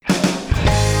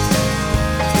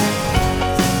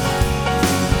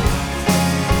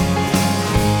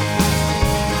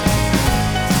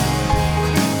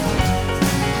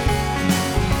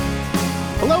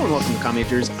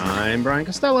Majors. I'm Brian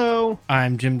Costello.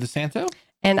 I'm Jim DeSanto.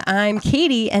 And I'm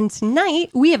Katie. And tonight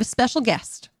we have a special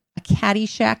guest, a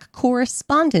Caddyshack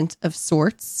correspondent of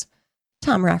sorts,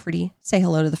 Tom Rafferty. Say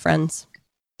hello to the friends.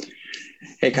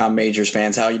 Hey, Majors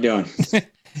fans, how you doing?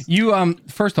 You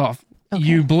first off,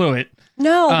 you blew it.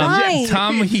 No, why?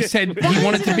 Tom, he said he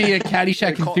wanted to be a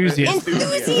Caddyshack enthusiast.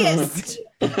 Enthusiast.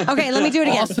 Okay, let me do it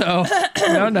again. Also,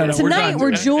 no. Tonight we're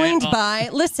joined by,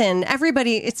 listen,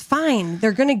 everybody, it's fine.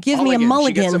 They're going to give me a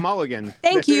mulligan. She gets a mulligan.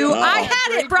 Thank you. I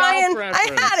had it, Brian.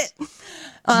 I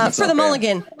had it. For the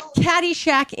mulligan,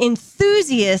 Caddyshack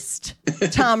enthusiast,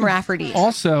 Tom Rafferty.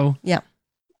 Also, yeah,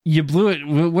 you blew it.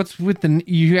 What's with the?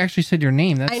 You actually said your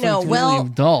name. That's I know. Really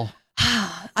dull.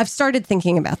 I've started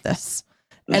thinking about this.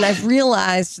 And I've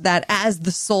realized that as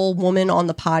the sole woman on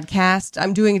the podcast,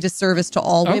 I'm doing a disservice to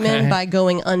all women by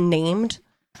going unnamed.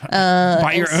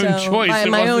 By your own choice. By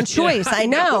my own choice. I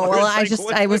know. Well,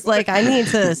 I was like, I need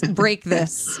to break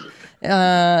this.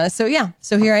 So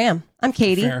here I am. I'm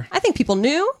Katie. Fair. I think people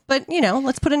knew, but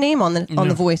let's put a name on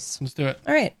the voice. Let's do it.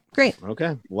 All right, great.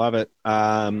 Okay, love it.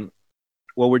 Well,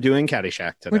 we're doing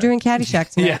Caddyshack today. We're doing Caddyshack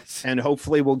tonight. Yes. And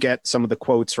hopefully we'll get some of the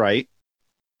quotes right.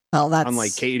 Well, that's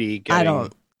unlike Katie getting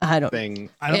I don't thing.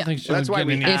 I don't think so. That's why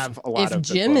we have a lot of If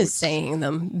Jim is saying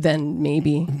them, then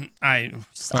maybe.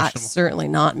 Certainly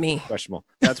not me. Questionable.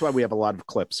 That's why we have a lot of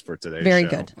clips for today. Very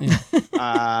good.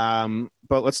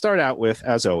 But let's start out with,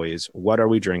 as always, what are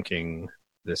we drinking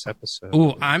this episode?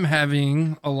 Oh, I'm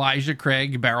having Elijah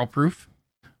Craig Barrel Proof.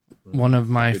 One of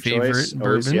my favorite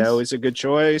bourbons. Always a good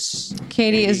choice.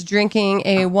 Katie is drinking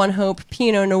a One Hope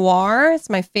Pinot Noir. It's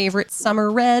my favorite summer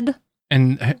red.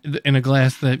 And in a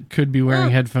glass that could be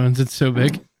wearing headphones. It's so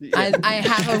big. I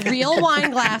have a real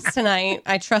wine glass tonight.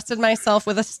 I trusted myself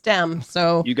with a stem.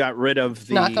 So you got rid of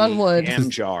the knock on wood jam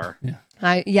jar.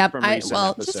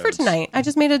 Just for tonight. I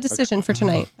just made a decision for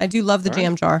tonight. I do love the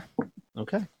jam jar.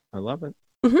 Okay, I love it.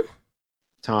 Mm-hmm.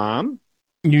 Tom,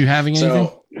 you having anything?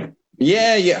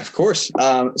 Yeah, of course.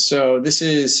 So this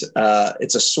is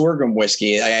it's a sorghum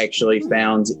whiskey I actually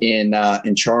found in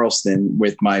Charleston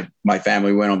with my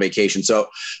family. We went on vacation. So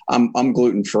I'm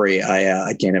gluten free.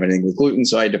 I can't have anything with gluten,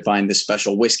 so I had to find this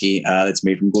special whiskey that's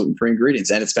made from gluten free ingredients,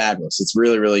 and it's fabulous. It's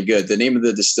really, really good. The name of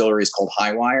the distillery is called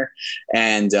Highwire,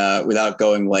 and without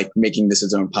going making this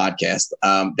its own podcast,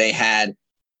 they had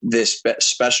this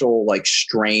special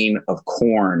strain of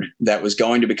corn that was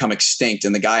going to become extinct,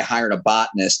 and the guy hired a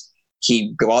botanist.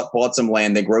 He bought some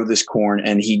land, they grow this corn,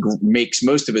 and he makes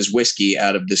most of his whiskey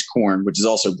out of this corn, which is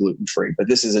also gluten-free. But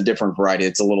this is a different variety.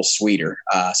 It's a little sweeter.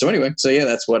 That's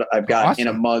what I've got in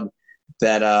a mug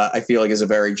that I feel like is a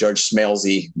very Judge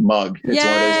Smalesy mug. It's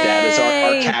one of those dad is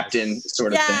our captain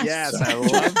sort of thing. Yes, so. I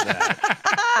love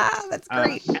that. That's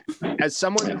great. As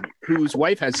someone whose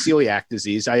wife has celiac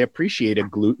disease, I appreciate a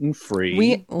gluten-free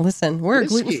We're whiskey. a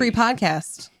gluten-free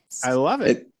podcast. I love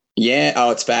it. Yeah.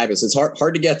 Oh, it's fabulous. It's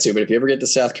hard to get to, but if you ever get to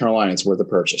South Carolina, it's worth a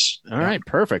purchase. All right.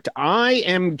 Perfect. I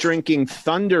am drinking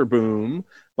Thunder Boom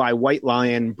by White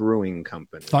Lion Brewing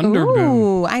Company. Thunder Boom.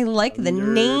 Ooh, I like the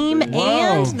name Boom.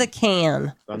 and the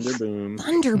can. Thunder Boom.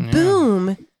 Thunder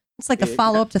Boom. It's like a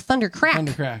follow-up to Thunder Crack.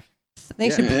 Thunder Crack. They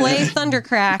should play Thunder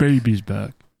Crack. Baby's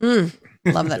back.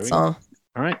 Love that song.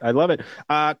 All right. I love it.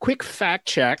 Quick fact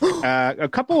check. A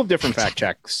couple of different fact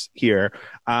checks here.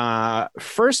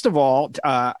 First of all,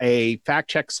 a fact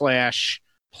check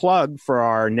 / plug for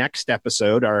our next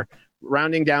episode. Our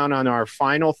rounding down on our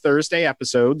final Thursday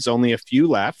episodes, only a few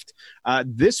left.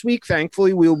 This week,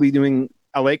 thankfully, we'll be doing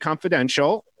LA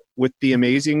Confidential with the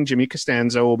amazing Jimmy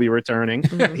Costanzo will be returning.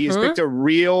 Mm-hmm. He has picked a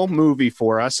real movie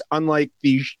for us, unlike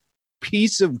the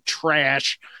piece of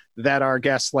trash that our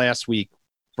guest last week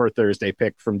for Thursday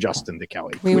pick from Justin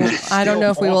DeKelly. I don't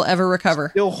know if we will ever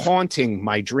recover. Still haunting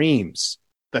my dreams.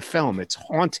 The film, it's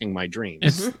haunting my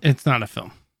dreams. It's not a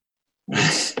film.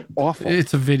 It's awful.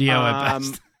 It's a video at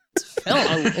best.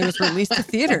 Film. It was released to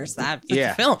theaters. That's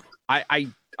a film. I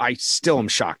still am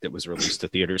shocked it was released to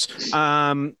theaters.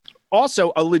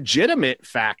 Also, a legitimate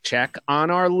fact check on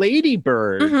our Lady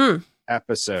Bird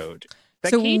episode.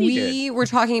 So we were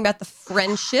talking about the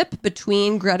friendship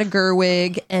between Greta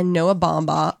Gerwig and Noah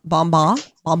Baumbach. Baumbach?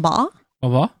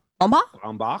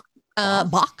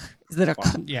 Is it a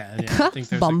Yeah. I think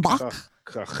there's Baumbach?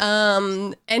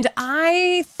 And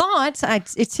I thought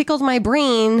it tickled my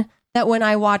brain that when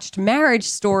I watched Marriage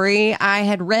Story, I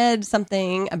had read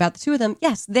something about the two of them.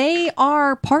 Yes, they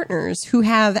are partners who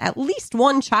have at least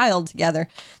one child together.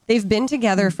 They've been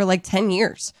together for 10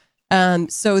 years.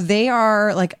 So they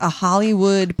are like a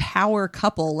Hollywood power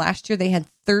couple. Last year, they had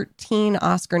 13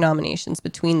 Oscar nominations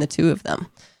between the two of them.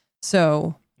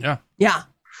 So, yeah,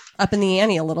 up in the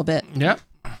ante a little bit. Yep.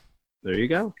 There you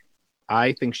go.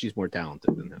 I think she's more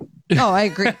talented than him. Oh, I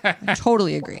agree. I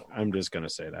totally agree. I'm just going to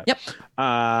say that. Yep.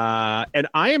 And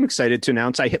I am excited to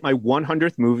announce I hit my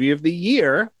 100th movie of the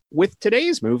year with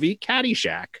today's movie,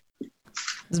 Caddyshack.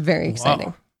 It's very exciting.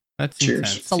 Wow. That's Cheers.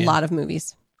 intense. It's a lot of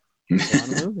movies. A lot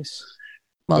of movies.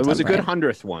 Well It was a done, good Brian.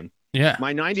 100th one. Yeah.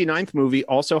 My 99th movie,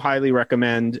 also highly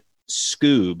recommend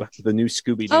Scoob, the new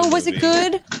Scooby-Doo Oh, was movie. it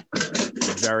good?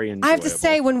 Very enjoyable. I have to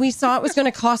say, when we saw it was going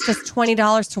to cost us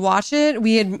 $20 to watch it,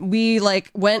 we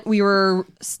were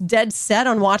dead set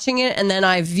on watching it, and then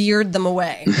I veered them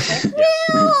away. Like,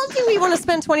 well, do we want to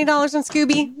spend $20 on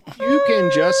Scooby? You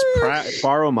can just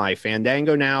borrow my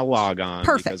Fandango Now log on.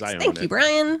 Perfect. Because I own Thank it. you,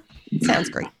 Brian. Sounds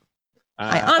great.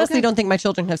 I honestly okay. don't think my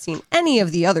children have seen any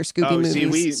of the other Scooby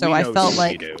movies, See, so we I know felt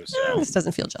like Scooby-Doo, so. this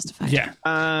doesn't feel justified. Yeah.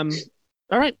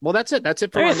 All right. Well, that's it. That's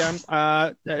it for All right.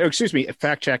 Rundown. Excuse me.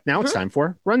 Fact check. Now it's time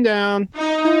for Rundown.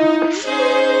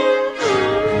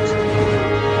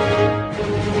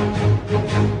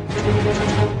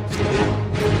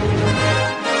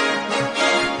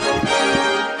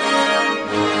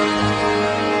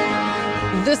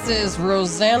 This is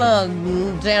Rosanna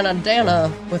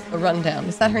Dana with the Rundown.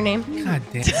 Is that her name? God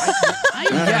damn.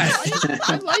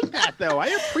 I like that though. I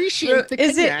appreciate the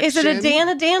Is it a connection.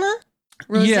 Dana?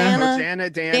 Yeah. Rosanna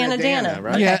Dana,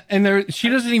 right? Yeah, and she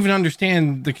doesn't even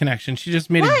understand the connection. She just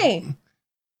made Why? it.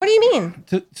 What do you mean?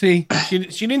 See,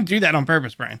 she didn't do that on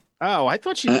purpose, Brian. Oh, I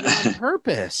thought she did it on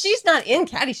purpose. She's not in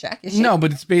Caddyshack, is she? No,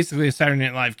 but it's basically a Saturday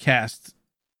Night Live cast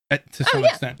to some yeah.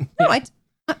 extent. No,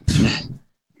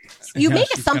 you Yeah, make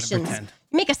she's gonna assumptions. pretend.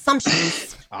 You make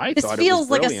assumptions. I This thought feels it was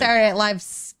like a brilliant. Saturday Night Live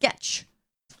sketch.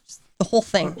 Just the whole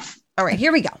thing. All right,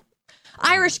 here we go.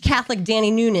 Irish Catholic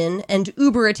Danny Noonan and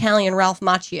Uber Italian Ralph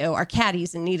Macchio are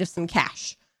caddies in need of some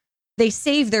cash. They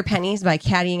save their pennies by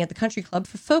caddying at the country club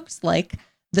for folks like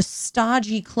the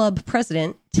stodgy club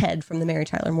president, Ted from the Mary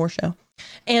Tyler Moore Show,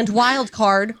 and wild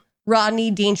card Rodney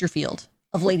Dangerfield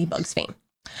of Ladybugs fame.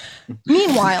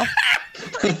 Meanwhile,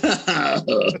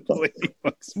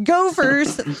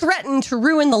 Gophers threaten to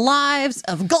ruin the lives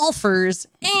of golfers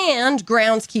and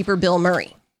groundskeeper Bill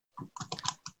Murray.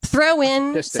 Throw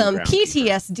in Distant some groundskeeper.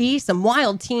 PTSD, some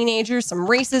wild teenagers, some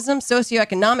racism,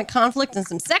 socioeconomic conflict, and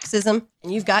some sexism,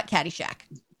 and you've got Caddyshack.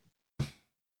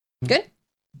 Good?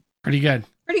 Pretty good.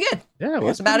 Pretty good. Yeah,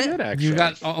 That's about it. Good, actually. You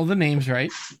got all the names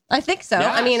right. I think so.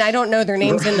 Yes. I mean, I don't know their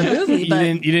names in the movie, You but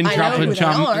didn't I drop know a who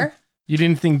John. they are. You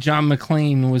didn't think John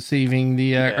McClane was saving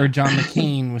the or John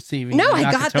McCain was saving. No, the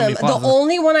I got them. Nakatomi The Plaza.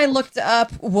 only one I looked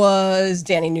up was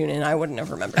Danny Noonan. I wouldn't have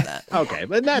remembered that. Okay,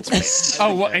 but that's fair.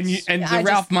 Oh, well, and Yeah, the I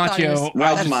Ralph just thought it was- Macchio.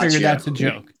 Ralph I just Macchio. figured that's a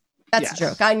joke. That's Yes. a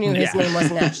joke. I knew his Yeah. name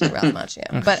wasn't actually Ralph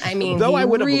Macchio. But I mean, Though he I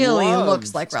would have really loved-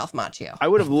 looks like Ralph Macchio. I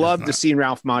would have loved to see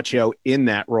Ralph Macchio in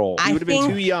that role. He I would have been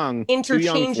think too young.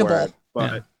 interchangeable. Too young for it,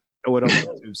 but I would have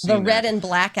loved to have seen The red that. and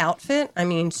black outfit, I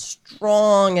mean,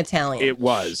 strong Italian. It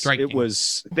was. Striking. It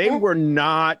was. They were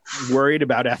not worried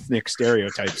about ethnic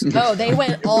stereotypes. Oh, they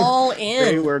went all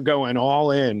They in. were going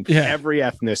all in. Yeah. Every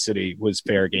ethnicity was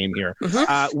fair game here.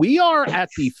 Mhm. We are at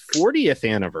the 40th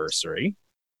anniversary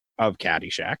of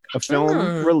Caddyshack, a film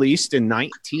Hmm. released in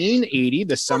 1980,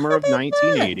 the summer of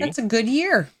 1980. That's a good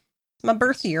year. It's my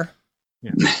birth year.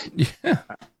 Yeah.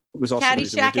 It was also the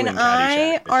reason we're Caddyshack and doing I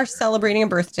Caddyshack this are year. celebrating a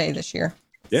birthday this year.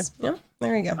 Yeah.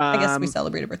 There you go. I guess we Um,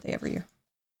 celebrate a birthday every year.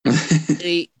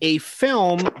 a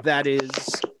film that is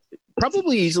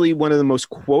probably easily one of the most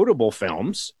quotable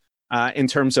films in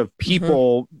terms of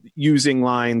people using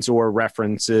lines or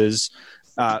references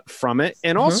from it,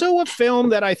 and also a film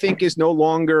that I think is no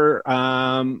longer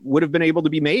would have been able to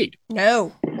be made.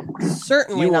 No,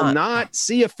 certainly You will not. not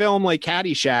see a film like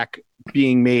Caddyshack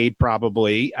being made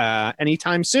probably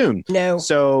anytime soon. No.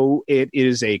 So it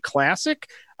is a classic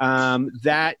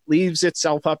that leaves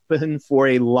itself open for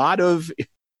a lot of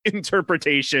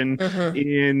interpretation Mhm.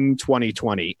 in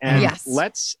 2020. And Yes.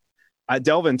 let's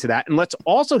delve into that. And let's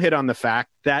also hit on the fact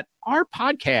that our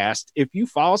podcast, if you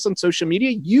follow us on social media,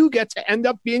 you get to end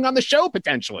up being on the show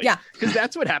potentially. Yeah. Because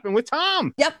that's what happened with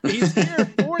Tom. Yep. He's here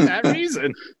for that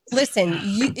reason. Listen,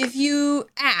 if you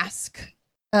ask,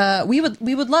 we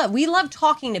love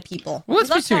talking to people. Well, let's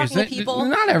we be love serious. talking to people.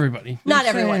 Not everybody. Not Just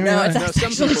everyone. saying, No, it's No, some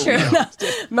actually people true. will.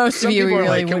 No. Most Some of you people are really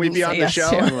like, can we wouldn't be on say the yes show?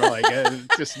 to. And we're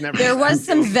like, just never. There was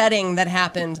some vetting that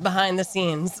happened behind the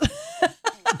scenes.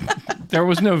 There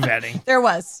was no vetting. There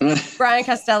was. Brian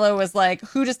Costello was like,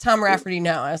 "Who does Tom Rafferty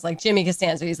know?" I was like, "Jimmy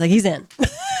Costanzo." He's like, "He's in."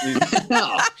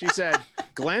 She said,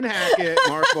 Glenn Hackett,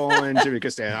 Mark Bolan, Jimmy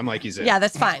Costanzo. I'm like, he's in. Yeah,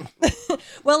 that's fine.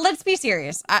 Well, let's be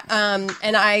serious.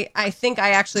 I think I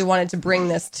actually wanted to bring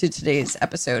this to today's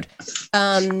episode.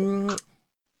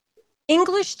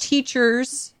 English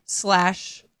teachers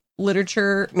 /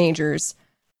 literature majors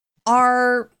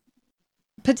are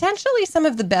potentially some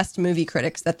of the best movie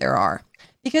critics that there are.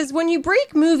 Because when you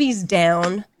break movies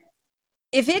down,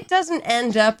 if it doesn't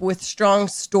end up with strong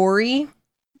story,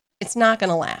 it's not going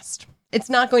to last. It's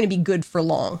not going to be good for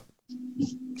long.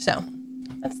 So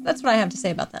that's what I have to say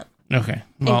about that. Okay,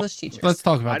 well, English teachers. Let's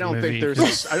talk about. I don't think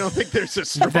there's a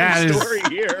strong That story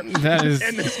here. That is,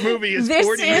 and this movie is this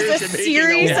 40 is years a in making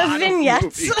series a lot of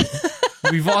vignettes. movies.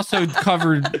 we've also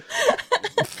covered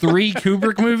 3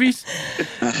 Kubrick movies.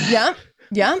 Yeah.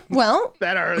 Well,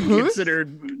 that are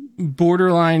considered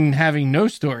borderline having no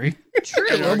story. true.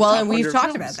 And Well, top and we've 100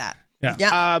 talked films. about that.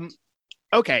 Yeah.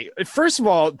 Okay. First of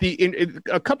all,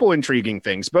 a couple intriguing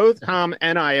things. Both Tom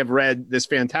and I have read this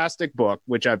fantastic book,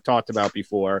 which I've talked about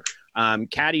before,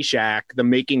 Caddyshack, The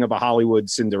Making of a Hollywood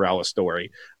Cinderella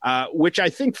Story, which I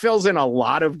think fills in a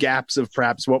lot of gaps of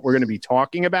perhaps what we're going to be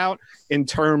talking about in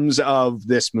terms of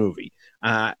this movie.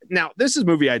 Now, this is a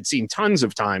movie I'd seen tons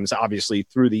of times, obviously,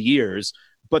 through the years,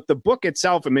 but the book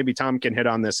itself, and maybe Tom can hit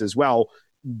on this as well,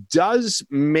 does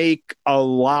make a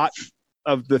lot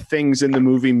of the things in the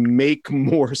movie make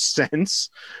more sense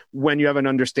when you have an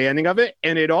understanding of it.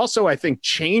 And it also, I think,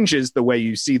 changes the way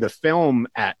you see the film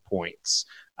at points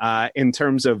in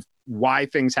terms of why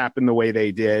things happen the way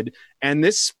they did. And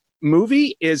this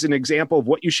movie is an example of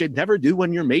what you should never do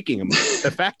when you're making a movie.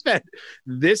 The fact that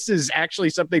this is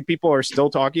actually something people are still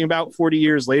talking about 40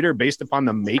 years later based upon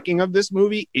the making of this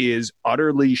movie is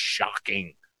utterly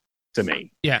shocking to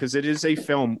me. Yeah. Because it is a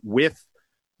film with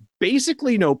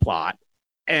basically no plot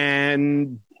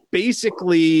and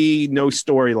basically no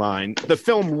storyline. The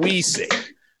film we see,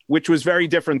 which was very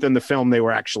different than the film they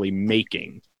were actually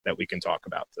making that we can talk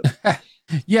about today.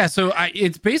 Yeah, so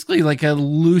it's basically like a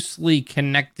loosely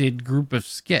connected group of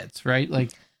skits, right?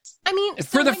 Like, I mean,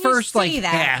 for the first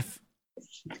half.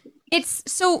 It's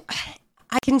so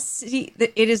I can see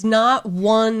that it is not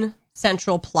one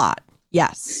central plot.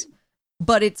 Yes.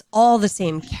 But it's all the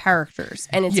same characters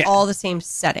and it's all the same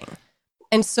setting.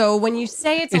 And so when you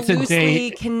say it's a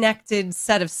loosely connected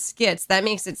set of skits, that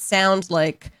makes it sound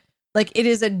like it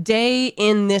is a day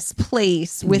in this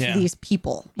place with these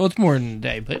people. Well, it's more than a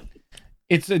day, but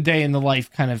it's a day in the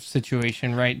life kind of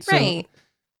situation, right? Right. So,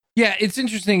 yeah, it's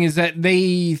interesting is that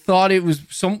they thought it was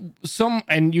some,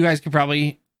 and you guys could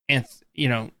probably,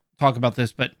 talk about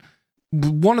this, but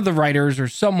one of the writers or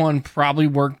someone probably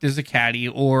worked as a caddy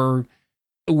or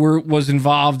was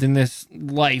involved in this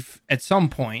life at some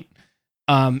point.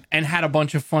 And had a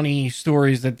bunch of funny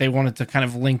stories that they wanted to kind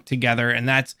of link together. And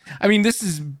this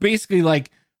is basically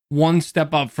like one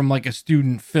step up from like a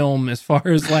student film as far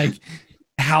as like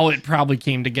how it probably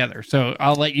came together. So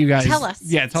I'll let you guys tell us.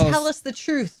 Yeah, tell us the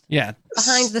truth. Yeah,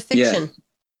 behind the fiction.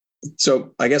 Yeah.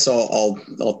 So I guess I'll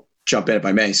jump in if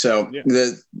I may. So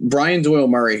the Brian Doyle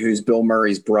Murray, who's Bill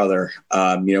Murray's brother,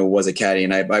 was a caddy,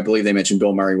 and I believe they mentioned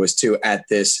Bill Murray was too at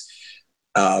this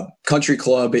country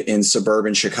club in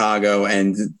suburban Chicago,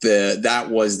 and that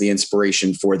was the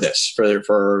inspiration for this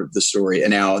for the story.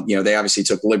 And now they obviously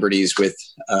took liberties with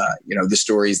the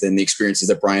stories and the experiences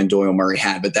that Brian Doyle Murray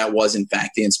had, but that was in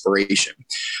fact the inspiration.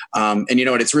 And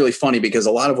it's really funny because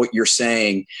a lot of what you're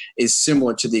saying is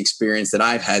similar to the experience that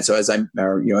I've had. So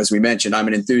as we mentioned, I'm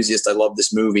an enthusiast. I love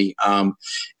this movie.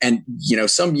 And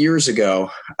some years ago,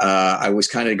 I was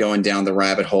kind of going down the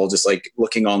rabbit hole, just like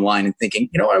looking online and thinking,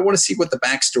 I want to see what the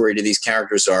backstory to these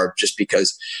characters are, just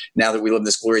because now that we live in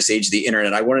this glorious age of the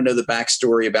internet, I want to know the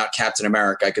backstory about Captain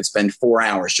America. I could spend 4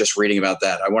 hours just reading about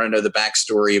that. I want to know the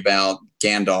backstory about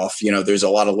Gandalf. There's a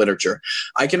lot of literature.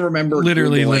 I can remember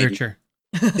literally literature.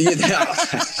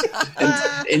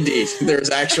 Indeed,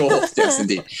 there's actual yes,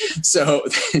 indeed. So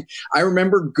I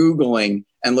remember Googling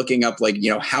and looking up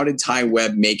how did Ty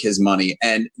Webb make his money?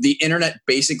 And the internet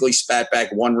basically spat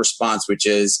back one response, which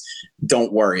is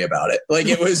don't worry about it. Like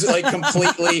it was like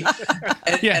completely.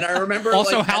 And I remember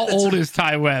also how old is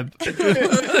Ty Webb?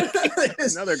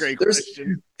 Another great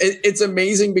question. It's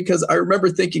amazing because I remember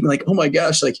thinking oh my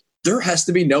gosh, there has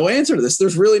to be no answer to this.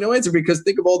 There's really no answer because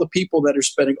think of all the people that are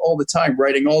spending all the time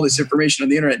writing all this information on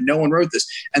the internet. No one wrote this.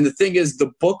 And the thing is,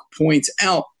 the book points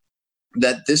out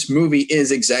that this movie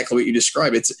is exactly what you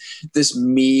describe. It's this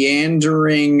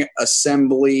meandering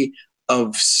assembly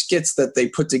of skits that they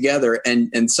put together.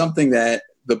 And something that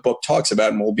the book talks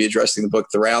about, and we'll be addressing the book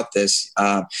throughout this,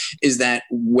 is that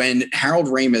when Harold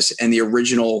Ramis and the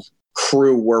original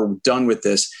crew were done with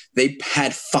this, they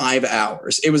had 5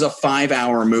 hours. It was a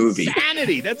 5-hour movie.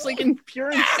 Insanity. That's like in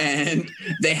pure insanity. And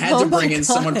they had to bring in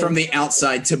someone from the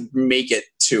outside to make it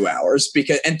 2 hours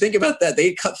and think about that.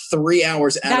 They cut 3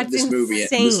 hours out of this movie. And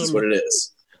this is what it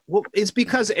is. Well, it's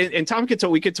because, and Tom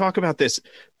we could talk about this.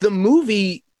 The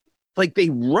movie like they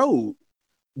wrote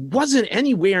wasn't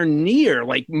anywhere near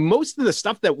like most of the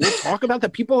stuff that we'll talk about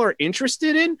that people are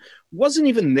interested in wasn't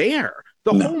even there.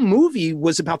 The whole movie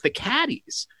was about the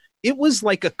caddies. It was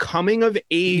like a coming of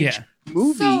age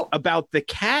movie about the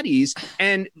caddies.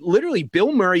 And literally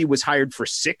Bill Murray was hired for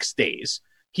 6 days.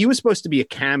 He was supposed to be a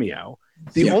cameo.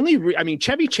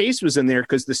 Chevy Chase was in there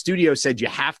because the studio said you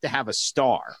have to have a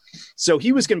star. So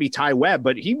he was going to be Ty Webb,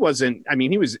 but he wasn't. I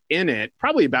mean, he was in it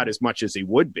probably about as much as he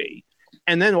would be.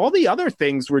 And then all the other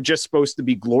things were just supposed to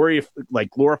be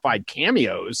glorified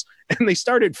cameos. And they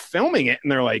started filming it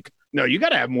and they're like, no, you got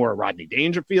to have more of Rodney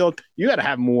Dangerfield. You got to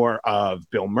have more of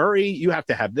Bill Murray. You have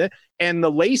to have this. And the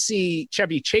Lacey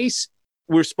Chevy Chase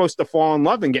were supposed to fall in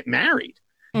love and get married.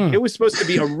 It was supposed to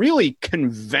be a really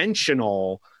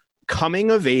conventional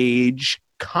coming of age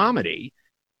comedy.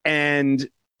 And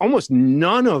almost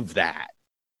none of that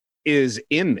is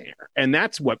in there. And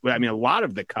that's what, I mean, a lot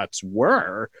of the cuts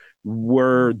were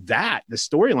that the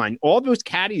storyline, all those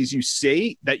caddies you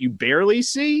see that you barely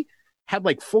see had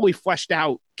like fully fleshed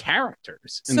out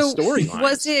characters and storylines.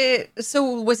 Was it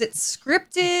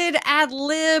scripted,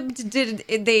 ad-libbed? Did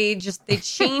they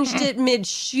changed it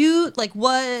mid-shoot? Like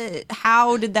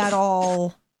how did that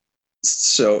all?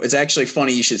 So it's actually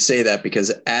funny you should say that, because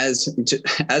as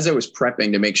I was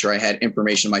prepping to make sure I had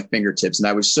information at my fingertips, and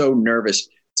I was so nervous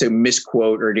to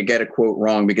misquote or to get a quote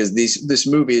wrong, because this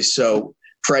movie is so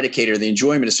predicated, the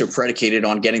enjoyment is so predicated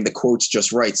on getting the quotes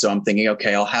just right. So I'm thinking,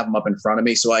 okay, I'll have them up in front of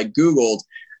me. So I Googled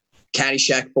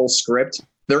Caddyshack full script.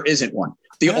 There isn't one.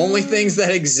 The only things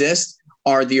that exist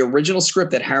are the original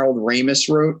script that Harold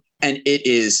Ramis wrote, and it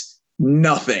is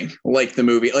nothing like the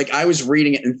movie. Like, I was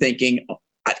reading it and thinking,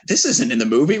 this isn't in the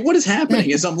movie. What is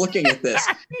happening as I'm looking at this?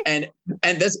 And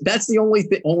that's the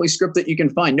only script that you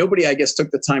can find. Nobody, I guess, took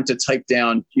the time to type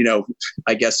down,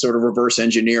 I guess, sort of reverse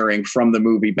engineering from the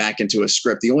movie back into a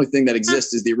script. The only thing that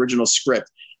exists is the original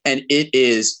script, and it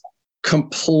is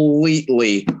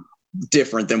completely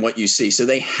different than what you see. So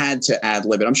they had to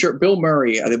ad-lib it. I'm sure Bill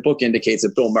Murray, the book indicates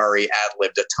that Bill Murray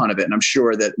ad-libbed a ton of it. And I'm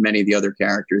sure that many of the other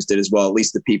characters did as well, at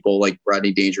least the people like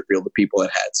Rodney Dangerfield, the people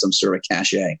that had some sort of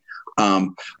cachet.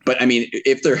 But I mean,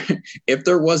 if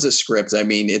there was a script, I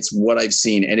mean, it's what I've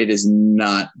seen, and it is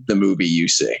not the movie you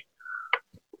see.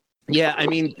 Yeah. I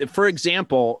mean, for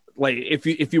example, like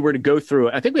if you were to go through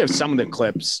it, I think we have some of the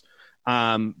clips.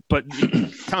 But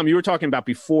Tom, you were talking about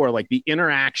before, like the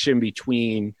interaction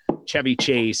between Chevy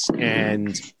Chase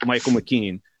and Michael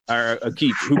McKean or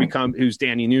Keith, who's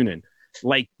Danny Noonan.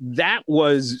 Like that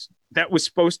was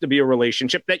supposed to be a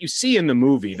relationship that you see in the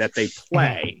movie that they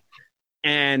play.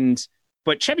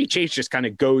 But Chevy Chase just kind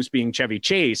of goes being Chevy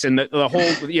Chase, and the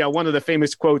whole, one of the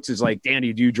famous quotes is like,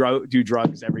 "Danny, do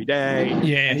drugs every day?"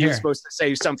 Yeah, and he's supposed to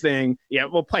say something. Yeah,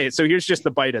 we'll play it. So here's just the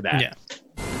bite of that. Yeah.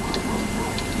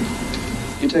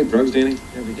 You take drugs, Danny?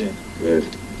 Every day. Good.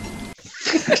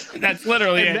 That's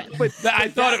literally it. I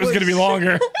thought it was going to be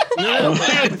longer. No,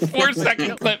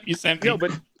 4-second clip you sent me. No,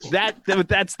 but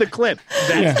that's the clip.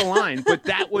 That's the line. But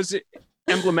that was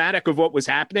emblematic of what was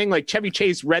happening. Like Chevy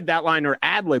Chase read that line or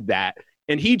ad-libbed that,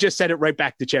 and he just said it right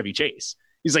back to Chevy Chase.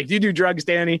 He's like, "Do you do drugs,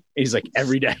 Danny?" And he's like,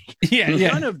 "Every day." Yeah.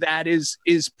 None of that is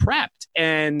prepped.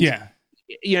 And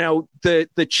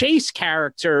the Chase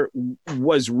character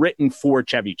was written for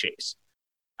Chevy Chase.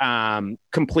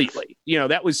 Completely.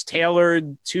 That was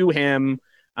tailored to him.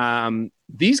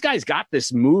 These guys got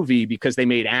this movie because they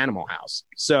made Animal House.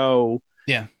 So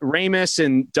Ramis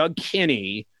and Doug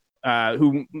Kinney,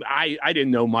 who I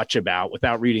didn't know much about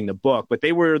without reading the book, but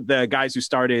they were the guys who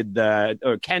started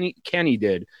Kenny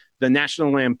did the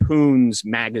National Lampoon's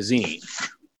magazine.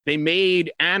 They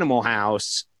made Animal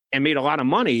House and made a lot of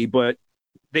money, but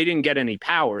they didn't get any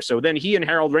power. So then he and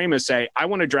Harold Ramis say, "I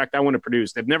want to direct, I want to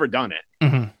produce." They've never done it.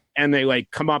 Mm-hmm. And they like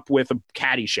come up with a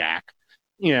Caddyshack,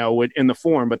 in the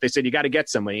form, but they said, you got to get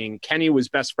somebody. And Kenny was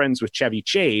best friends with Chevy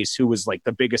Chase, who was like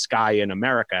the biggest guy in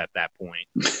America at that point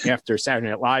after Saturday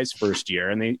Night Live's first year.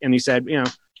 And he said,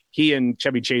 he and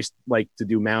Chevy Chase like to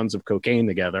do mounds of cocaine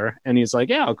together. And he's like,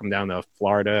 "Yeah, I'll come down to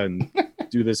Florida and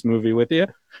do this movie with you."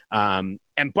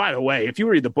 And by the way, if you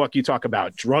read the book, you talk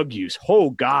about drug use. Oh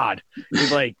God.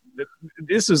 He's like,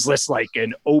 this is just like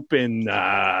an open,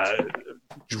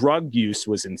 drug use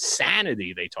was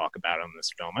insanity they talk about on this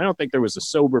film. I don't think there was a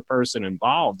sober person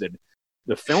involved in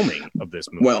the filming of this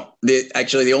movie. Well,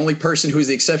 the only person who's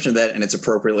the exception to that, and it's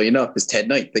appropriately enough, is Ted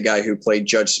Knight, the guy who played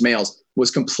Judge Smales, was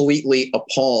completely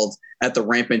appalled at the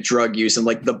rampant drug use and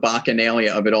like the bacchanalia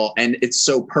of it all. And it's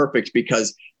so perfect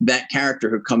because that character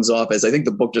who comes off as, I think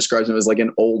the book describes him as like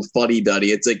an old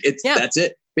fuddy-duddy. It's like, that's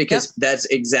it. Because that's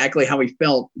exactly how he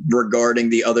felt regarding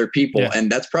the other people. Yeah.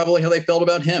 And that's probably how they felt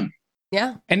about him.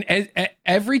 Yeah. And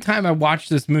every time I watch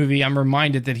this movie, I'm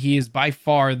reminded that he is by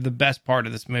far the best part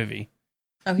of this movie.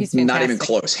 Oh, he's fantastic. Not even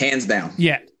close, hands down.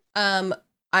 Yeah. I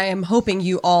am hoping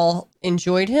you all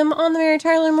enjoyed him on the Mary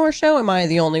Tyler Moore Show. Am I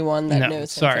the only one that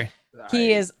knows him? Sorry.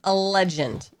 He is a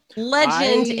legend.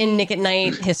 In Nick at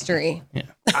Night history. Yeah.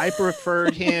 I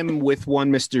preferred him with one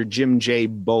Mr. Jim J.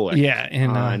 Bullock. Yeah,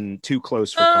 on Too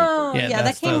Close for Oh, Comfort. yeah,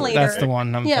 that came later. That's the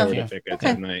one I'm thinking of. Terrific at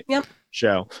Okay. Night Yep.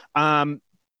 show.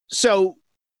 So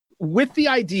with the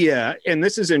idea, and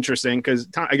this is interesting because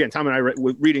Tom and I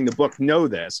reading the book know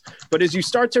this, but as you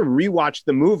start to rewatch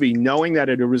the movie, knowing that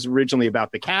it was originally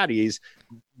about the caddies,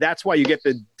 that's why you get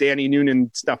the Danny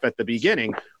Noonan stuff at the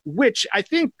beginning, which I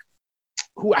think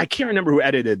I can't remember who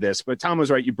edited this, but Tom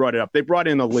was right. You brought it up. They brought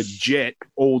in a legit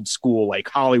old school, like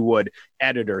Hollywood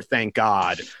editor, thank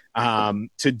God,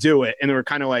 to do it. And they were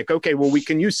kind of like, okay, well, we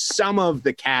can use some of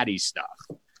the caddy stuff.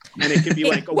 And it could be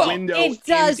like a window,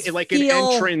 like an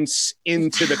entrance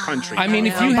into the country. I mean,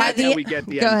 if you had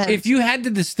if you had to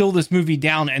distill this movie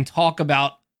down and talk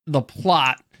about the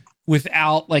plot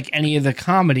without like any of the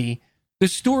comedy, the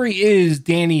story is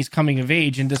Danny's coming of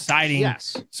age and deciding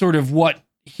sort of what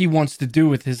he wants to do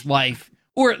with his life,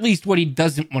 or at least what he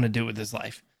doesn't want to do with his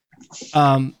life.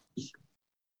 And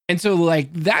so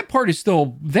like that part is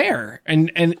still there,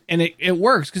 and it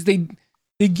works because they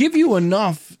give you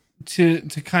enough to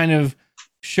kind of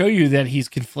show you that he's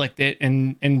conflicted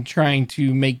and trying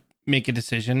to make a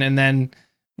decision, and then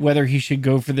whether he should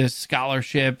go for this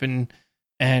scholarship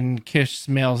and kiss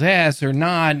Smale's ass or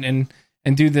not, and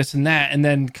do this and that, and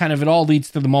then kind of it all leads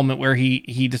to the moment where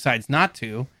he decides not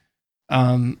to.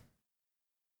 Yeah,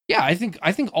 I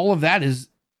think all of that is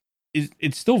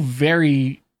it's still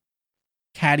very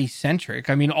caddy centric.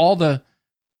 I mean,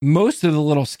 most of the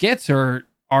little skits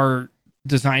are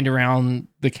designed around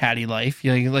the caddy life.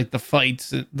 You know, like the fight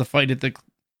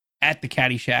at the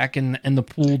caddy shack and the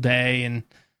pool day and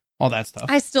all that stuff.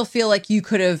 I still feel like you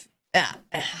could have.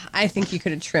 I think you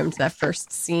could have trimmed that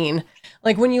first scene.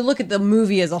 Like when you look at the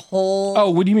movie as a whole. Oh,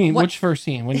 what do you mean? Which first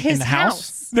scene? His in the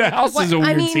house? The house what, is a weird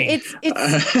I mean, scene.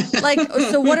 It's like,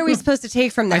 so what are we supposed to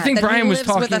take from that? I think that Brian he was lives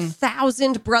talking with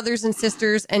 1,000 brothers and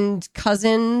sisters and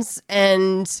cousins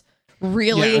and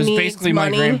really it was needs basically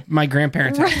money. my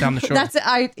grandparents' house down the shore.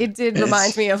 It did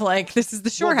remind me of like, this is the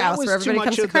shore house where everybody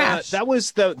comes to crash. That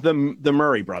was the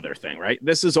Murray brother thing, right?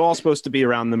 This is all supposed to be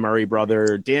around the Murray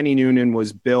brother. Danny Noonan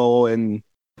was Bill, and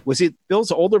was he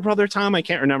Bill's older brother, Tom? I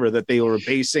can't remember that they were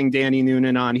basing Danny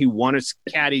Noonan on. He won a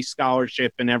caddy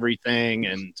scholarship and everything,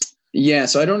 and yeah.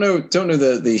 So I don't know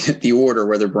the order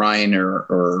whether Brian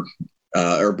or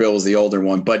Bill is the older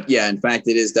one, but yeah, in fact,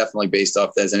 it is definitely based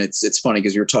off this. And it's funny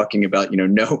because you're talking about,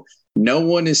 no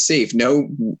one is safe. No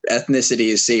ethnicity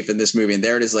is safe in this movie. And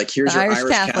there it is. Like, here's your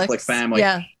Irish Catholic family.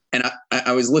 Yeah. And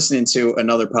I was listening to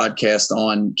another podcast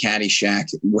on Caddyshack,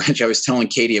 which I was telling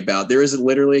Katie about. There is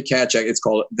literally a Caddyshack. It's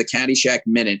called the Caddyshack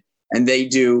Minute. And they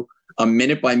do a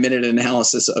minute by minute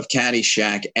analysis of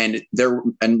Caddyshack, and their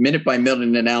minute by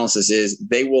minute analysis is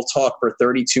they will talk for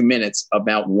 32 minutes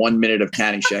about 1 minute of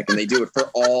Caddyshack, and they do it for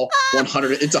all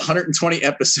 100. It's 120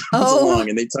 episodes long,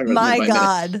 and they talk about my minute by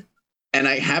God. minute. And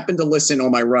I happened to listen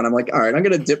on my run. I'm like, all right, I'm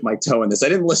going to dip my toe in this. I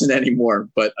didn't listen to any more,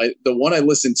 but the one I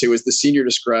listened to is the senior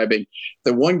describing.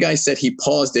 The one guy said he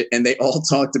paused it, and they all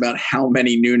talked about how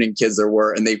many Noonan kids there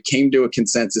were. And they came to a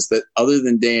consensus that other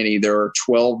than Danny, there are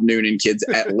 12 Noonan kids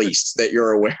at least that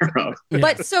you're aware of. Yeah.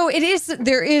 But so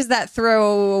there is that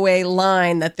throwaway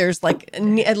line that there's like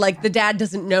the dad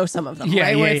doesn't know some of them,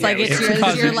 right? Where it's like, it's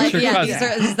your like, yeah,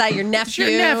 is that your nephew?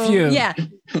 It's your nephew. Yeah.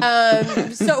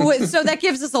 So that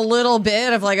gives us a little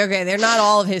bit of like, okay, they're not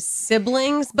all of his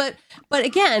siblings, but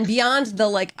again, beyond the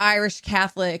like Irish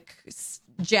Catholic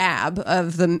jab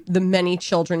of the many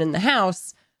children in the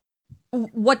house,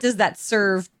 what does that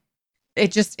serve?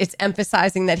 It's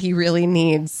emphasizing that he really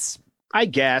needs, I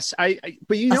guess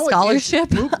but a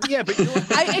scholarship. Yeah, but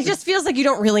it just feels like you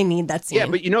don't really need that scene. Yeah,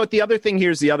 but you know what?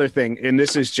 Here's the other thing, and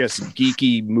this is just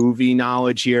geeky movie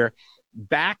knowledge here.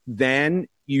 Back then,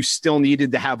 you still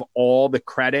needed to have all the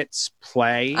credits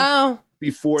play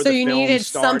before the film you needed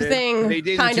started. Something they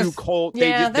didn't kind do of cold.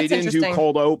 Yeah, they didn't do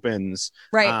cold opens,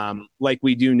 right? Like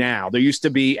we do now. There used to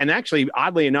be, and actually,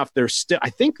 oddly enough, there's still. I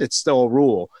think that's still a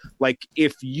rule. Like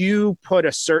if you put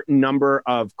a certain number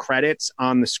of credits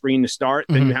on the screen to start,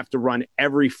 then you have to run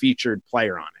every featured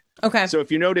player on it. Okay. So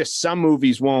if you notice, some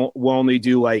movies will only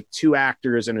do like 2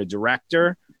 actors and a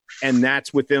director, and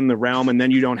that's within the realm, and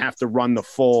then you don't have to run the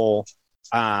full.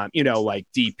 Like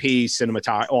DP,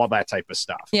 cinematography, all that type of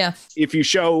stuff. Yeah. If you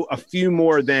show a few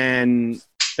more than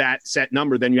that set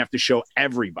number, then you have to show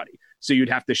everybody. So you'd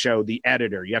have to show the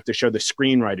editor, you have to show the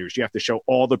screenwriters, you have to show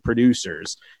all the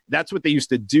producers. That's what they used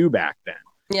to do back then.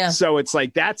 Yeah. So it's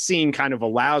like that scene kind of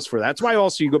allows for that. That's why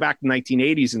also you go back to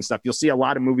 1980s and stuff, you'll see a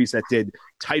lot of movies that did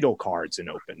title cards and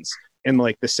opens. In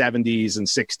like the 70s and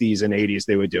 60s and 80s,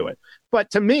 they would do it. But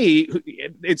to me,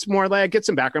 it's more like get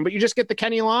some background, but you just get the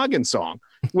Kenny Loggins song,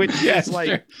 which is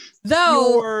like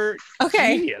though.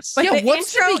 Okay, genius. but Yeah, the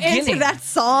what's the intro into beginning? that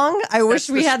song, I wish That's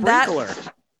we the had that. sprinkler.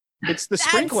 It's the That's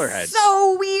sprinkler heads.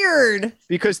 so weird.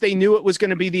 Because they knew it was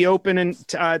going to be the open and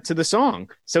to the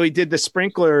song. So he did the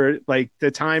sprinkler, like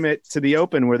to time it to the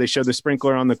open where they show the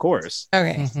sprinkler on the chorus.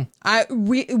 Okay,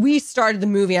 we started the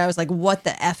movie. I was like, what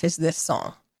the F is this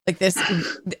song? Like this,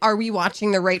 are we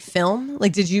watching the right film?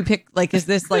 Like, did you pick, like, is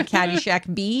this like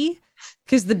Caddyshack B?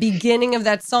 Because the beginning of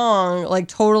that song, like,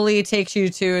 totally takes you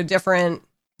to a different,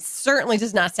 certainly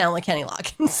does not sound like Kenny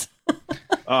Loggins. Oh,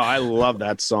 I love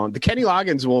that song. The Kenny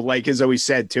Loggins will, like, has always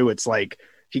said too, it's like,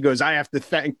 he goes, I have to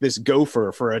thank this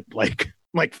gopher for it, like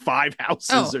 5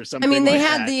 houses or something. I mean, they like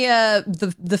had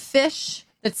that. the fish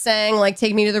that sang like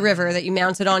 "Take Me to the River" that you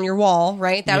mounted on your wall,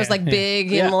 right? That was like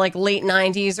big in like late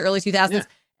 90s, early 2000s. Yeah.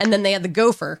 And then they had the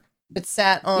gopher that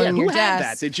sat on who your had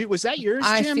desk. that? Did you? Was that yours?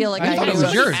 I Jim? feel like I I thought knew it was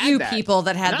a yours. few Had that. people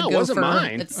that had No, the it wasn't gopher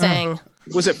mine. that sang.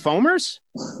 Was it Foamers?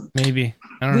 Maybe.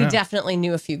 I don't We know. definitely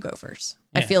knew a few gophers.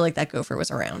 I Yeah. feel like that gopher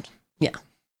was around. Yeah.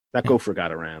 That gopher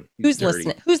got around. Who's Dirty.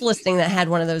 listening? Who's listening that had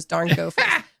one of those darn gophers?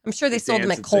 I'm sure they sold them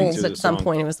dance at and sing Kohl's to at the some song.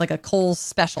 point. It was like a Kohl's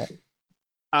special.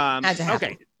 Had to happen.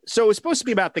 Okay, so it was supposed to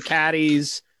be about the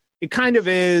caddies. It kind of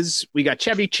is. We got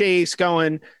Chevy Chase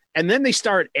going, and then they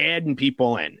start adding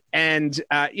people in. And,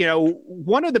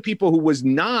 one of the people who was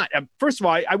not, first of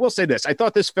all, I will say this. I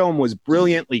thought this film was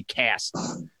brilliantly cast.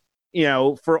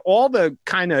 For all the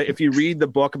kind of, if you read the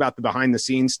book about the behind the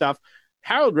scenes stuff,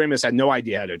 Harold Ramis had no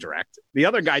idea how to direct. The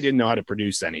other guy didn't know how to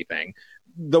produce anything.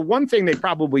 The one thing they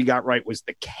probably got right was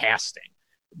the casting.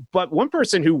 But one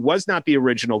person who was not the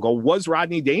original goal was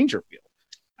Rodney Dangerfield.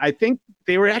 I think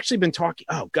they were actually been talking.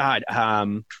 Oh God,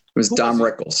 It was Dom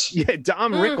Rickles. yeah,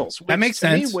 Dom Rickles. That which makes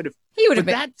to me sense. He would have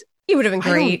but been. that He would have been I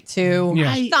don't- great too.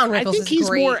 Yeah. Don I Rickles think is he's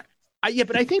great. more.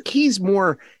 But I think he's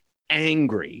more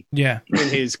angry Yeah. in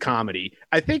his comedy.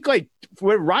 I think like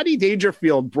when Rodney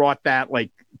Dangerfield brought that,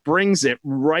 like brings it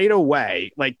right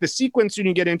away. Like the sequence when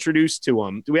you get introduced to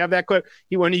him. Do we have that clip?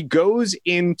 When he goes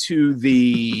into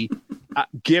the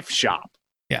gift shop.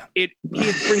 Yeah. He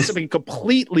brings something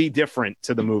completely different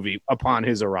to the movie upon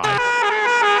his arrival.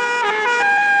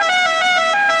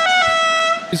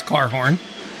 His car horn.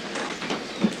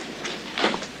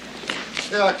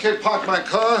 Yeah, I can't park my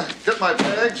car, get my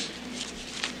bags,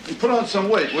 and put on some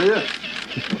weight, will you?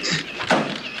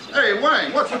 Hey,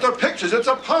 Wang, what's with the pictures? It's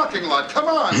a parking lot. Come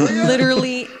on, will you?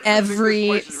 Literally every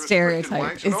This place is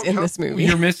stereotype restricted, is in this movie.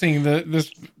 You're missing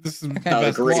this is the That was a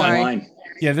best great line. line.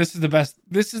 Yeah, this is the best.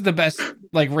 This is the best,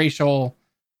 like racial,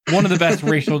 one of the best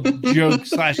racial jokes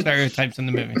 / stereotypes in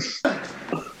the movie.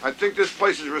 I think this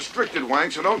place is restricted, Wang,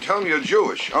 so don't tell me you're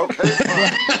Jewish, okay?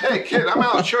 Hey, kid, I'm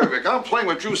Al Chervik. I'm playing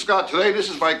with Drew Scott today.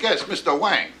 This is my guest, Mr.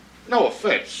 Wang. No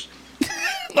offense.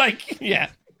 Like, yeah,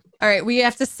 All right, we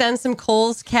have to send some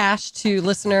Kohl's cash to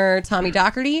listener Tommy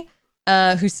Doherty,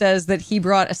 who says that he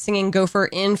brought a singing gopher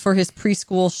in for his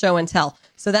preschool show and tell.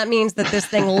 So that means that this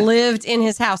thing lived in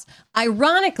his house.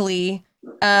 Ironically,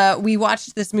 we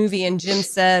watched this movie and Jim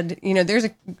said, there's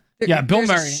a Bill there's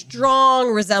a Murray.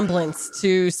 strong resemblance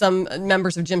to some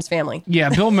members of Jim's family. yeah.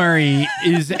 Bill Murray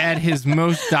is at his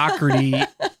most Doherty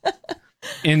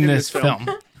in this film.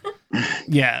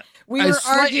 Yeah, We A were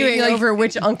slight- arguing like, over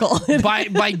which uncle. by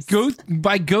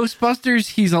Ghostbusters,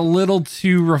 he's a little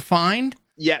too refined.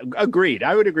 Yeah, agreed.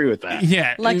 I would agree with that.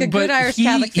 Yeah, Like a but good Irish he-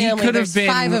 Catholic he family, could have there's been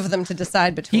 5 of them to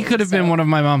decide between. He could have been one of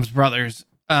my mom's brothers.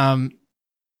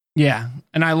 Yeah,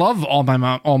 and I love all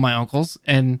my uncles,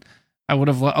 and I would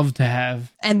have loved to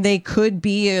have And they could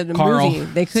be a Carl. movie.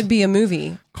 They could be a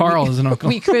movie. Carl as an uncle.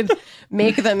 We could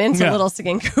make them into Yeah. little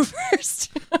singing gophers.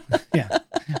 Yeah,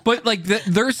 but like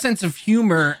their sense of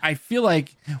humor, I feel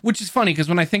like, which is funny because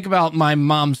when I think about my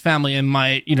mom's family and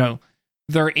my,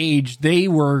 their age, they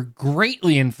were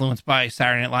greatly influenced by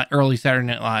early Saturday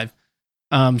Night Live.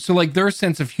 So like their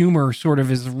sense of humor sort of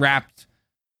is wrapped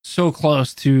so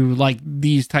close to like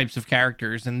these types of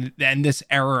characters and this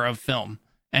era of film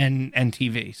and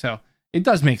TV. So it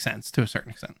does make sense to a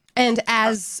certain extent. And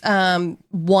as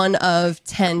one of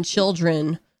 10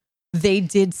 children, they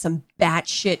did some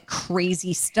batshit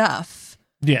crazy stuff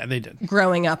Yeah, they did.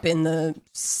 growing up in the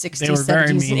 60s, They were very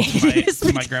 70s, mean and to 80s.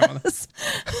 to my grandmother. because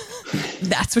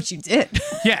That's what you did.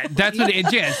 Yeah, that's what it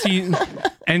is. Yeah, see,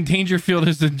 and Dangerfield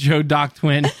is the Joe Doc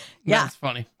twin. Yeah. That's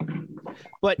funny.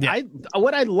 But Yeah.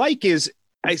 what I like is,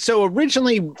 so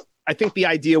originally I think the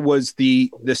idea was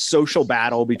the social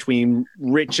battle between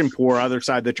rich and poor, other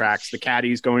side of the tracks, the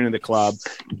caddies going to the club,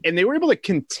 and they were able to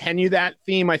continue that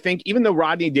theme. I think even though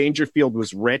Rodney Dangerfield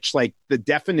was rich, like the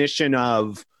definition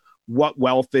of what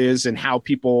wealth is and how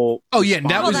people. Oh yeah,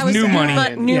 that respond was new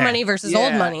money. New Yeah. money versus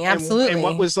old money. Absolutely. and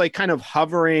what was like kind of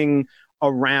hovering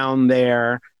around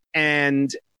there.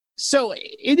 And so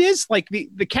it is like the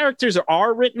characters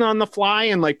are written on the fly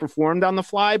and like performed on the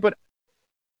fly, but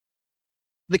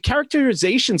the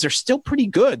characterizations are still pretty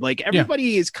good. Like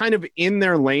everybody is kind of in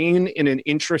their lane in an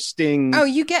interesting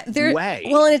you get there way.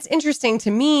 Well, and it's interesting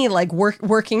to me, like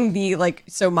working the like,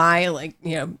 so my like,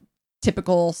 you know,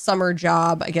 typical summer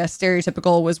job, I guess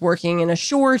stereotypical, was working in a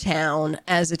shore town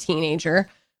as a teenager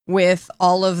with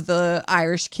all of the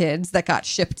Irish kids that got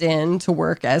shipped in to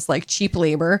work as like cheap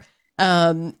labor.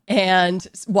 And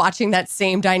watching that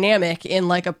same dynamic in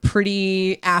like a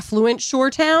pretty affluent shore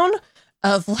town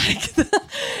of like,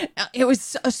 it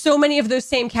was so many of those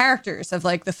same characters of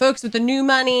like the folks with the new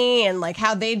money and like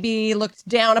how they'd be looked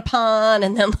down upon.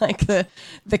 And then like the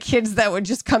kids that would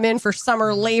just come in for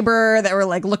summer labor that were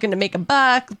like looking to make a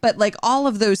buck. But like all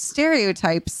of those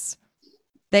stereotypes,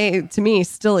 they, to me,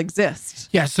 still exist.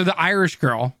 Yeah. So the Irish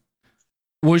girl,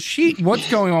 what's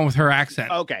going on with her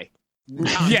accent? Okay.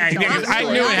 Yeah, I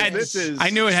knew it had. I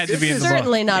knew it had to be in the book.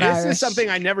 Certainly not This Irish. is something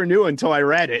I never knew until I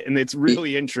read it, and it's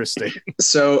really interesting.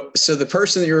 So the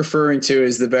person that you're referring to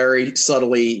is the very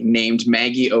subtly named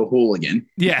Maggie O'Hooligan.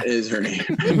 Yeah. Is her name.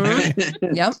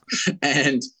 Yep.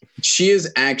 And she is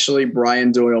actually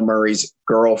Brian Doyle Murray's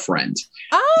girlfriend.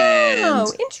 Oh,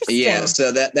 And interesting. yeah,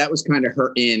 so that was kind of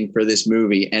her in for this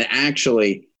movie. And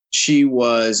actually, she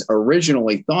was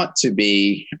originally but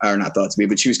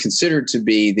she was considered to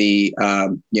be the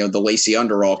the Lacey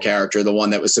Underall character, the one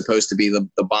that was supposed to be the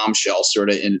bombshell sort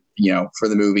of in, for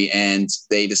the movie. And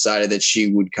they decided that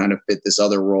she would kind of fit this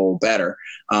other role better.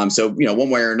 So one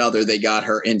way or another, they got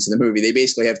her into the movie. They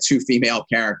basically have two female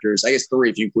characters, I guess three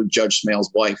if you include Judge Smale's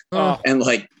wife.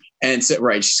 And so,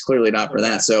 right, she's clearly not for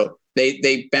that. So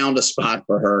they found a spot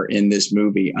for her in this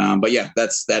movie. But yeah,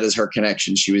 that is her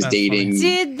connection. She was dating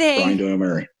Did Brian they Doyle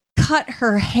Murray. cut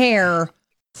her hair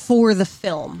for the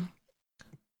film?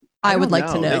 I would like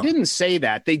to know. They didn't say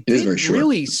that. They is very did short.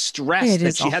 really stress It that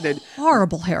is she a had a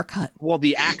horrible haircut. Well,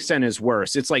 the accent is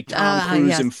worse. It's like Tom Cruise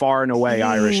yes. and far and away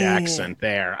Irish Yeah. accent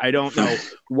there. I don't know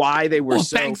why they were Well,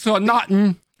 so. thanks for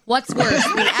nothing. What's worse,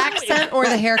 the accent or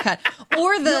the haircut,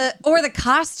 or the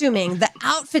costuming, the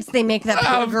outfits they make that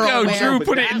poor girl no, wear? Drew but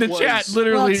put it in the that chat was-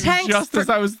 literally Tanks just as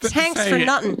I was tanks for saying it.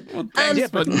 nothing. Well, thanks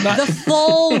for nothing. The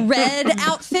full red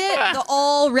outfit, the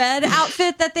all red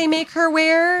outfit that they make her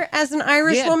wear as an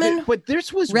Irish woman. But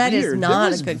this was Red is weird. not There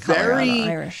a was good color on the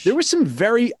Irish. There were some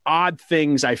very odd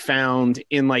things I found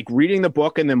in like reading the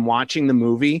book and then watching the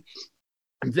movie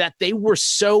that they were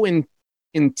so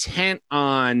intent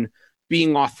on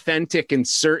being authentic in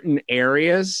certain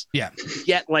areas. Yeah.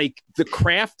 Yet like the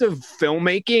craft of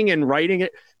filmmaking and writing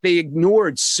it, they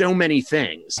ignored so many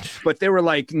things. But they were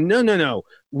like, no.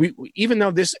 We even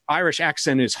though this Irish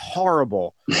accent is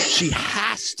horrible, she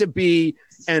has to be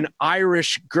an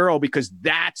Irish girl because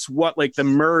that's what like the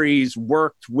Murrays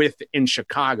worked with in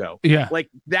Chicago. Yeah. Like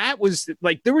that was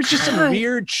like there was just some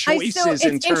weird choices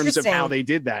in it's terms of interesting. how they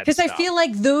did that. Because I feel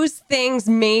like those things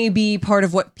may be part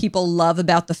of what people love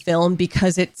about the film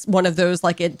because it's one of those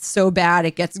like it's so bad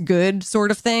it gets good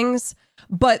sort of things.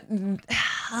 But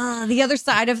the other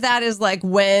side of that is like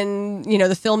when, the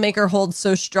filmmaker holds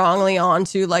so strongly on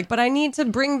to like, but I need to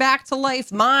bring back to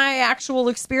life my actual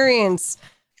experience.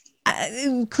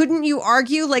 Couldn't you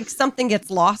argue like something gets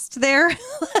lost there?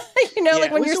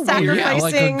 Like when it you're was a weird- sacrificing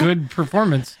like a good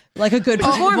performance. like a good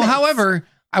performance. Well, however,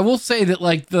 I will say that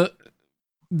like the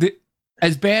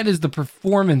as bad as the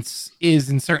performance is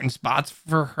in certain spots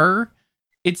for her,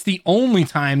 it's the only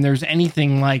time there's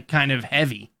anything like kind of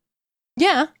heavy.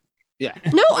 Yeah. Yeah.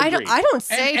 No, I Agreed. don't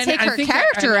say And take I her think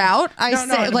character out. I No,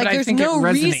 say but like I there's think it no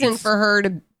reason resonates. for her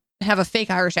to have a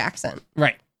fake Irish accent.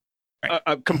 Right.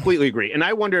 I completely agree. And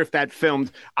I wonder if that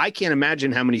filmed, I can't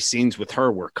imagine how many scenes with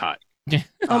her were cut.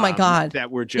 Oh my God.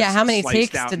 That were just How many sliced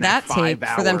takes out did in that take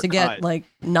for them to 5-hour get cut. like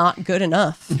not good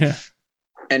enough? Yeah.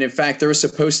 And in fact, there was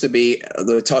supposed to be,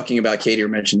 talking about Katie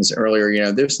mentioned this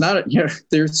earlier, there's not,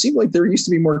 there seemed like there used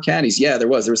to be more caddies. Yeah, there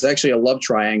was. There was actually a love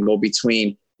triangle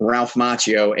between Ralph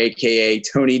Macchio, a.k.a.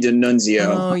 Tony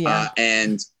D'Annunzio,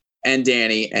 and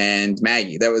Danny and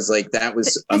Maggie. That was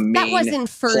a main that was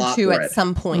inferred plot to thread. at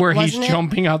some point. Where he's wasn't it?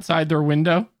 jumping outside their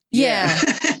window. Yeah.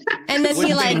 And then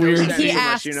Wouldn't make no he sense unless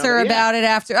asks you know her that. Yeah. about it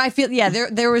after. I feel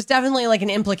there was definitely like an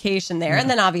implication there, and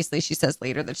then obviously she says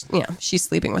later that she's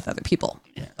sleeping with other people.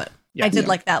 But Yeah. I did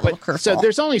like that little curveball. So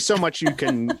there's only so much you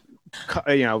can,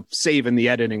 save in the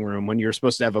editing room when you're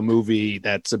supposed to have a movie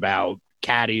that's about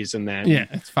caddies, and then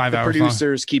it's 5 the hours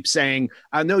producers keep saying,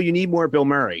 "No, you need more Bill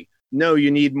Murray. No,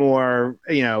 you need more,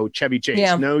 Chevy Chase.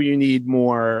 Yeah. No, you need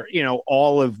more,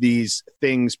 all of these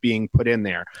things being put in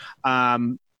there."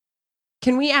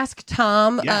 Can we ask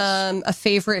Tom Yes. a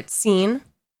favorite scene?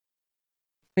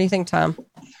 What do you think, Tom?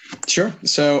 Sure.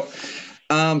 So,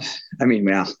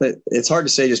 it's hard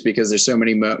to say just because there's so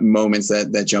many moments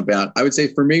that jump out. I would say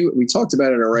for me, we talked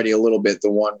about it already a little bit. The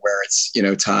one where it's,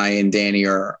 Ty and Danny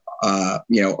are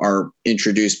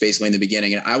introduced basically in the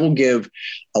beginning. And I will give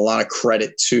a lot of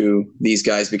credit to these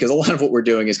guys because a lot of what we're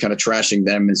doing is kind of trashing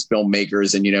them as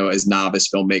filmmakers and, as novice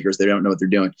filmmakers. They don't know what they're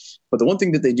doing. But the one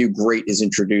thing that they do great is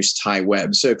introduce Ty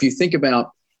Webb. So if you think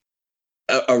about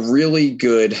a really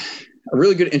good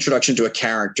introduction to a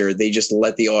character, they just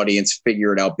let the audience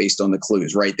figure it out based on the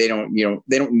clues, right? They don't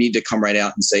need to come right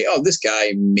out and say, "Oh, this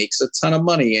guy makes a ton of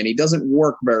money and he doesn't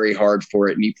work very hard for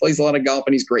it and he plays a lot of golf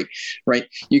and he's great," right?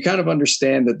 You kind of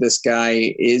understand that this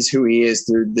guy is who he is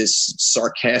through this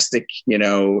sarcastic,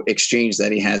 exchange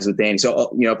that he has with Danny.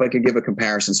 So, if I could give a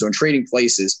comparison, so in Trading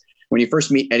Places, when you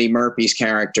first meet Eddie Murphy's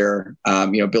character,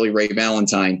 Billy Ray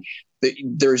Valentine,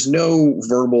 there's no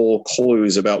verbal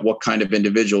clues about what kind of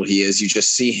individual he is. You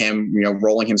just see him,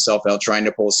 rolling himself out, trying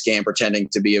to pull a scam, pretending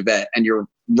to be a vet. And you're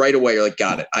right away, you're like,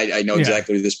 got it. I know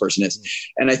exactly who this person is.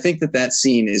 And I think that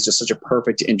scene is just such a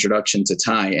perfect introduction to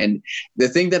Ty. And the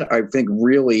thing that I think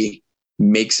really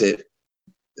makes it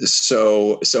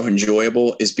so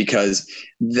enjoyable is because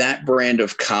that brand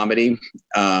of comedy,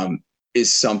 is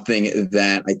something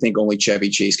that I think only Chevy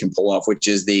Chase can pull off, which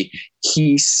is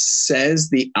he says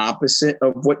the opposite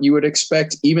of what you would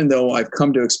expect, even though I've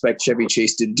come to expect Chevy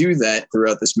Chase to do that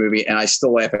throughout this movie. And I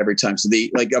still laugh every time. So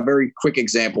a very quick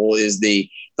example is the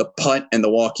putt and the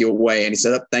walk you away. And he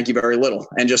said, "Oh, thank you very little,"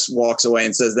 and just walks away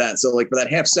and says that. So for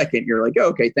that half second, you're like, "Oh,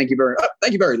 okay, thank you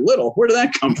very little." Where did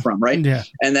that come from? Right. Yeah.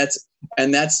 And that's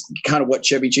kind of what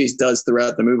Chevy Chase does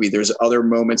throughout the movie. There's other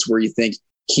moments where you think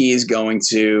he is going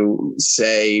to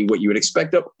say what you would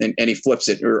expect up and he flips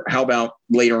it. Or how about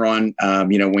later on,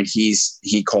 when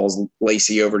he calls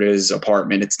Lacey over to his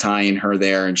apartment, it's Ty and her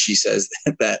there. And she says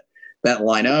that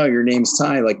line, "Oh, your name's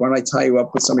Ty. Like, why don't I tie you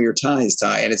up with some of your ties,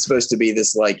 Ty?" And it's supposed to be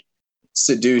this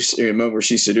moment where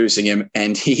she's seducing him.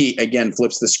 And he again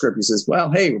flips the script. He says,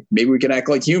 "Well, hey, maybe we can act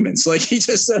like humans." Like he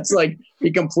just says,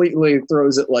 he completely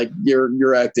throws it like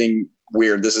you're acting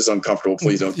weird. This is uncomfortable.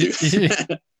 Please don't do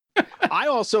that. I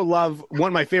also love one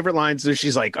of my favorite lines is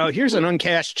she's like, "Oh, here's an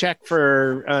uncashed check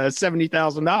for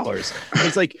 $70,000.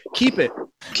 It's like, keep it.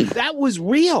 That was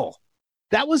real.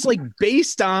 That was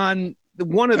based on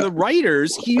one of the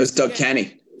writers. It was Doug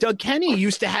Kenny. Doug Kenny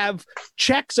used to have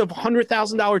checks of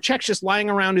 $100,000 checks just lying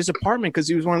around his apartment because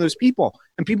he was one of those people.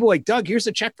 And people were like, "Doug, here's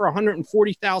a check for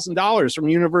 $140,000 from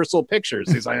Universal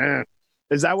Pictures." He's like,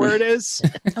 "Is that where it is?"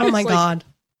 Oh my God.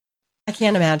 I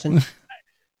can't imagine.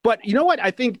 But you know what?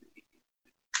 I think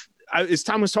as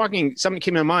Tom was talking, something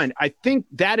came to mind. I think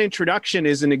that introduction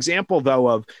is an example, though,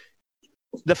 of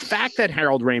the fact that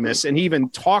Harold Ramis, and he even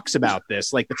talks about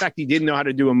this, like the fact he didn't know how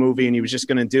to do a movie and he was just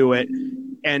going to do it.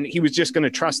 And he was just going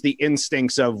to trust the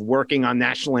instincts of working on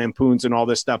National Lampoons and all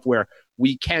this stuff where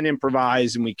we can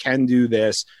improvise and we can do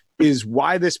this is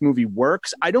why this movie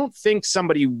works. I don't think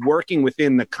somebody working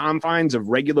within the confines of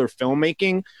regular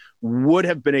filmmaking would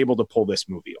have been able to pull this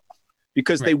movie off,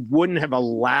 because they wouldn't have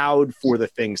allowed for the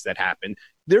things that happened.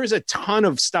 There's a ton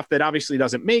of stuff that obviously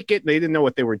doesn't make it. They didn't know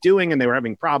what they were doing, and they were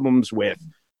having problems with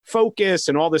focus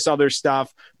and all this other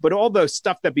stuff. But all the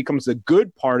stuff that becomes the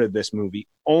good part of this movie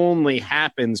only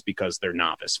happens because they're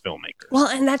novice filmmakers. Well,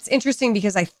 and that's interesting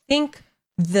because I think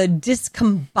the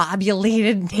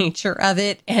discombobulated nature of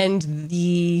it and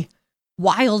the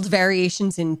wild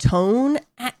variations in tone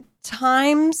at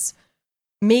times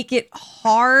make it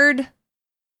hard.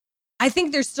 I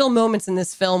think there's still moments in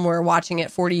this film where watching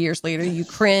it 40 years later, you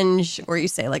cringe or you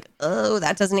say like, "Oh,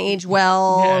 that doesn't age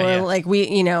well." Yeah. Like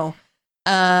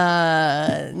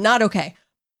not okay.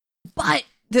 But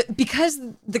because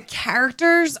the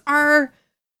characters are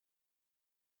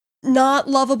not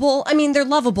lovable. I mean, they're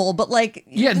lovable, but like,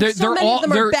 they're many all of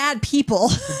them are bad people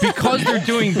because they're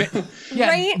doing.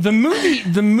 Right? The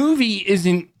movie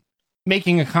isn't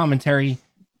making a commentary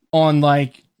on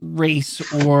like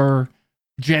race or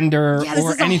gender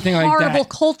or anything like that. Horrible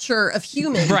culture of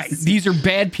humans. Right. These are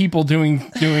bad people doing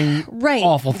right.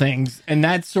 awful things, and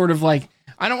that's sort of like,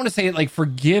 I don't want to say it like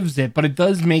forgives it, but it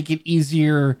does make it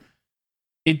easier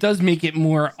it does make it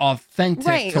more authentic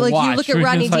Right. to Like watch. you look at Where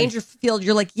Rodney it's like, Dangerfield,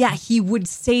 you're like, yeah, he would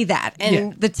say that. And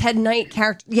Yeah. the Ted Knight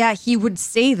character, yeah, he would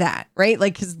say that, right?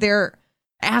 Like, because they're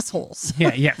assholes.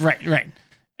 yeah, right.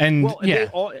 And Well,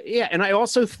 and I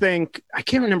also think I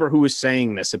can't remember who was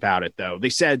saying this about it though. They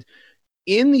said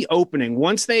in the opening,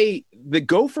 once the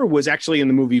gopher was actually in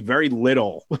the movie very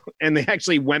little, and they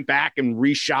actually went back and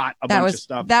reshot a bunch of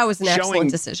stuff. That was an showing-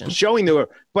 excellent decision. Showing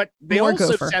but they More also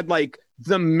gopher. said like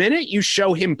the minute you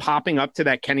show him popping up to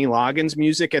that Kenny Loggins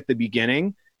music at the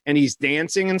beginning and he's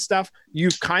dancing and stuff,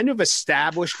 you've kind of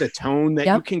established a tone that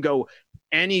Yep. you can go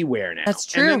anywhere now. That's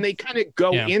true. And then they kind of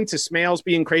go into Smales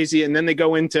being crazy, and then they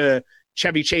go into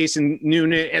Chevy Chase and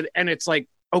Noonan, and it's like,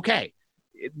 okay,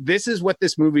 this is what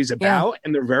this movie's about,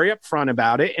 and they're very upfront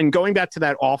about it. And going back to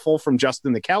that awful from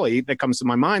Justin the Kelly that comes to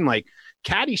my mind, like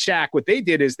Caddyshack, what they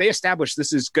did is they established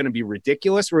this is going to be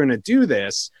ridiculous. We're going to do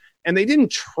this. And they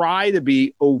didn't try to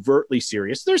be overtly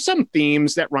serious. There's some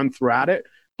themes that run throughout it,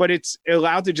 but it's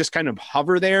allowed to just kind of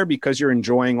hover there because you're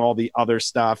enjoying all the other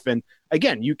stuff. And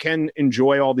again, you can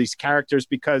enjoy all these characters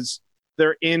because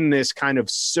they're in this kind of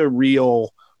surreal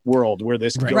world where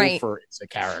this gopher is a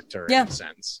character in a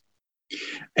sense.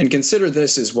 And consider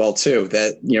this as well too,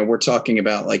 that, you know, we're talking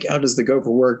about like, how does the gopher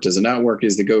work? Does it not work?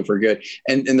 Is the gopher good?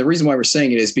 And the reason why we're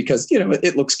saying it is because, you know,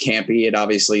 it looks campy. It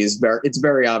obviously is it's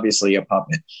very obviously a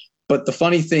puppet. But the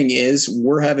funny thing is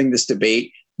we're having this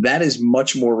debate that is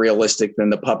much more realistic than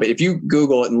the puppet. If you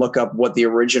Google it and look up what the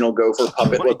original gopher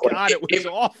puppet looked like, it was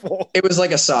awful. It was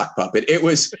like a sock puppet. It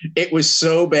was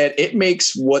so bad. It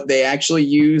makes what they actually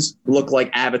use look like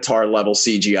Avatar level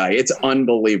CGI. It's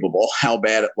unbelievable how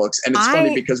bad it looks. And it's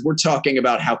funny because we're talking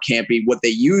about how campy what they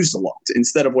used looked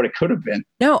instead of what it could have been.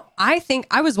 No, I think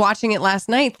I was watching it last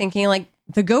night thinking like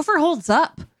the gopher holds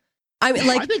up. I mean,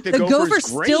 like think the gopher's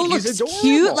gopher great. still He's looks adorable.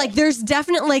 cute. Like there's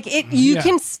definitely like it. You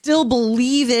can still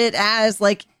believe it as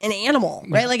like an animal,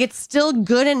 right? Like it's still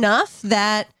good enough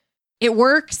that it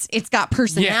works. It's got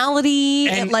personality,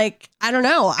 and like I don't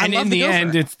know. I and love in the the gopher.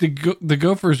 end, it's the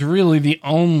gopher's really the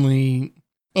only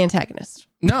antagonist.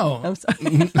 No, I'm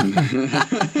sorry.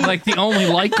 like the only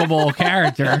likable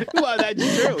character. Well, that's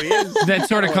true. He is that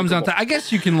sort of comes out. I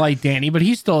guess you can like Danny, but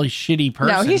he's still a shitty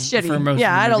person. No, he's shitty. For most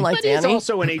Yeah, of the I don't movie. like But he's Danny.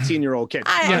 also an 18-year-old kid.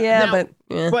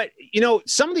 But you know,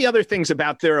 some of the other things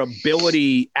about their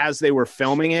ability as they were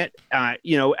filming it,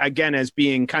 you know, again, as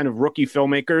being kind of rookie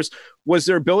filmmakers, was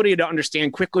their ability to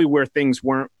understand quickly where things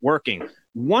weren't working.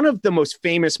 One of the most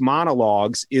famous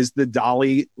monologues is the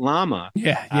Dalai Lama.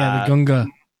 Yeah, the Gunga.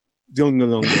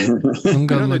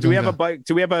 Gunga. Do we have a bike?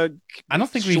 Do we have a? I don't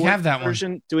think we short have that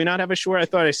version. one. Do we not have a short? I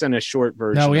thought I sent a short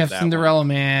version. No, we of have that Cinderella one.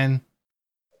 Man.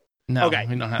 No, Okay,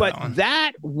 we don't have but that one.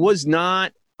 that was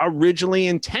not originally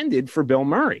intended for Bill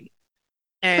Murray,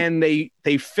 and they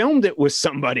filmed it with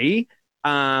somebody.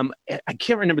 I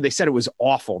can't remember. They said it was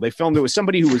awful. They filmed it with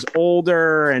somebody who was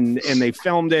older, and they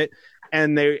filmed it,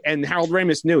 and Harold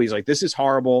Ramis knew. He's like, "This is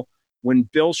horrible." When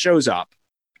Bill shows up,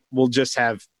 we'll just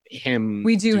have him.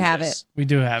 We do have this. it. We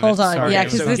do have Hold it. on. Sorry. Yeah,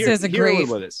 because this is a hear great.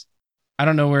 little of this. I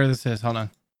don't know where this is. Hold on.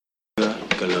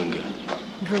 Galunga.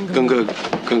 Gunga.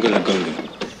 Gunga la gunga.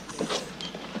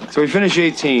 So we finish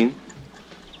 18,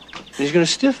 and he's going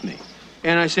to stiff me.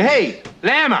 And I say, hey,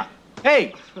 Lama,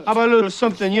 hey, how about a little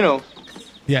something, you know,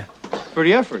 Yeah. for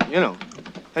the effort, you know.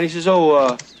 And he says, oh,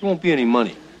 there won't be any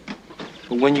money.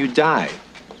 But when you die,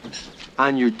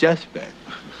 on your deathbed,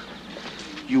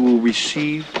 you will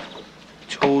receive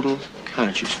total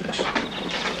consciousness.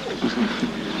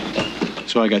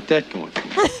 So I got that going.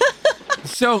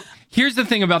 So here's the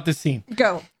thing about this scene: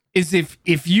 Go. is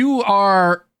if you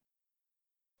are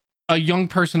a young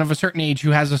person of a certain age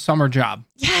who has a summer job,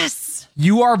 Yes.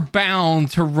 you are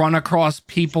bound to run across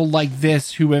people like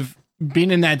this who have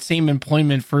been in that same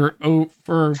employment for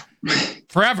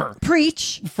forever.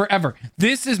 Preach. Forever.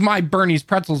 This is my Bernie's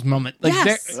Pretzels moment. Like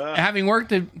Yes. having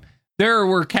worked at, there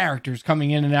were characters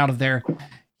coming in and out of there.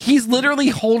 He's literally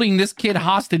holding this kid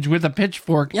hostage with a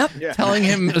pitchfork, Yep. Yeah. telling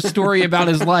him a story about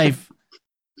his life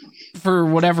for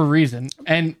whatever reason.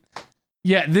 And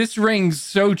yeah, this rings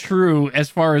so true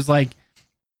as far as like,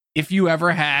 if you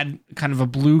ever had kind of a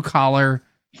blue collar,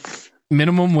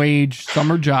 minimum wage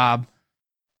summer job,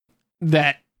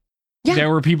 that there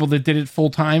were people that did it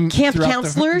full time. Camp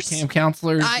counselors. Camp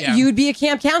counselors. Yeah. You would be a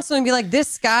camp counselor and be like,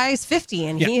 this guy's 50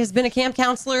 and Yeah. he has been a camp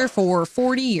counselor for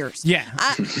 40 years. Yeah.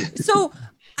 So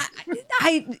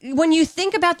I when you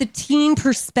think about the teen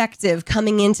perspective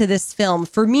coming into this film,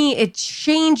 for me, it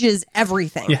changes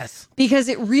everything. Yes. Because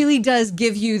it really does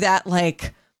give you that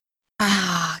like,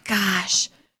 gosh,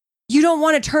 you don't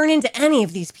want to turn into any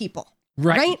of these people.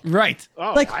 Right. Right? Right.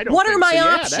 Oh, Like, I don't what are think my so. Yeah,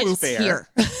 that's options fair. here?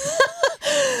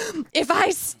 if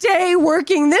I stay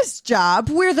working this job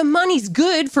where the money's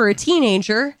good for a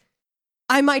teenager,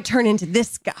 I might turn into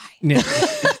this guy. Yeah.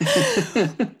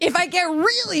 If I get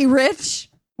really rich,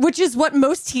 which is what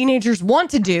most teenagers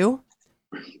want to do,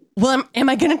 well, am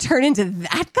I going to turn into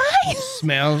that guy?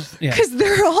 Smells. Yeah. Because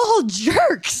they're all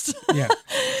jerks. Yeah.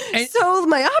 And- So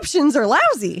my options are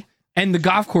lousy. And the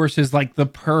golf course is like the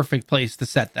perfect place to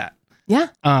set that. Yeah.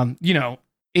 You know,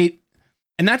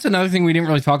 and that's another thing we didn't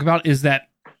really talk about is that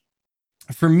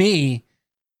for me,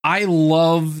 I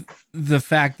love the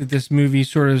fact that this movie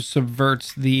sort of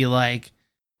subverts the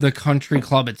country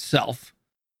club itself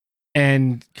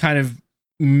and kind of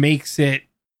knocks it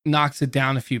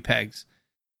down a few pegs.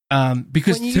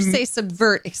 Because when you say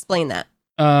subvert, explain that.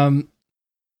 That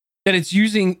it's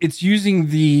using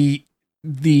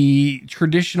the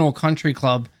traditional country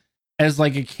club as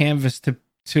like a canvas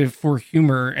for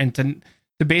humor and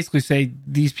to basically say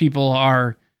these people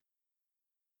are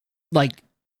like,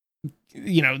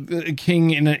 you know, a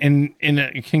king in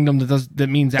a kingdom that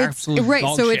means absolute right.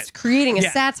 dog So shit. it's creating a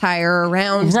satire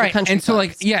around the country and so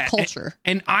club's culture.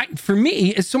 And for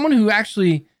me, as someone who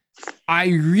actually, I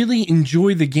really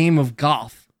enjoy the game of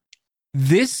golf.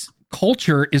 This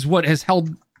culture is what has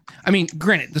held. I mean,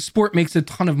 granted, the sport makes a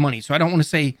ton of money, so I don't want to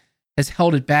say has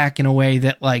held it back in a way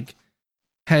that like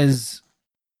has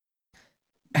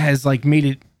like made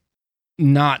it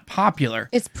not popular.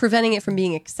 It's preventing it from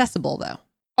being accessible, though.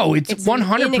 Oh, it's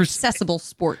 100% an inaccessible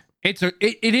sport. It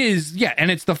is, yeah, and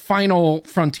it's the final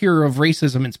frontier of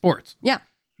racism in sports. Yeah,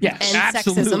 yeah, and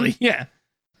absolutely, sexism.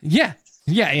 yeah,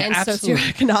 and absolutely.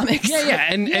 socioeconomics.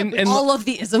 Yeah, and all of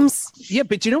the isms. Yeah,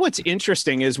 but you know what's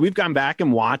interesting is we've gone back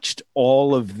and watched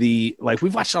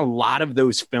we've watched a lot of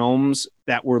those films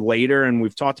that were later, and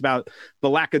we've talked about the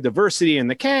lack of diversity in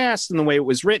the cast and the way it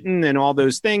was written and all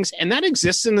those things, and that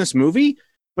exists in this movie,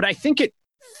 but I think it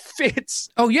fits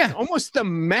almost the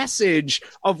message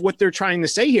of what they're trying to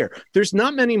say here. There's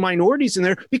not many minorities in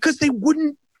there because they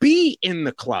wouldn't be in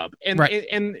the club, and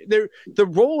the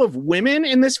role of women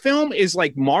in this film is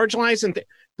like marginalized,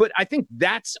 but I think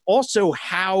that's also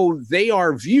how they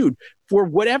are viewed. For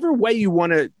whatever way you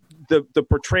want to, the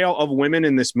portrayal of women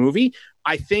in this movie,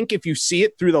 I think if you see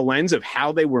it through the lens of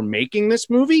how they were making this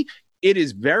movie, it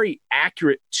is very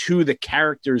accurate to the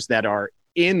characters that are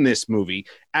in this movie,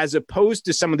 as opposed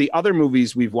to some of the other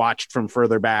movies we've watched from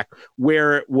further back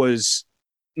where it was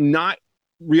not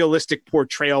realistic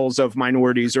portrayals of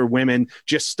minorities or women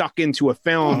just stuck into a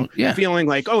film, feeling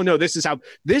like, oh no, this is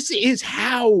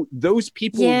how those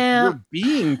people were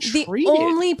being treated. The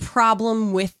only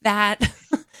problem with that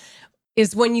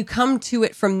is when you come to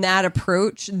it from that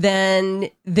approach, then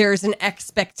there's an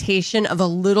expectation of a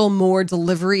little more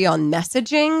delivery on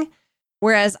messaging.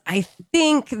 Whereas I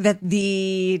think that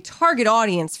the target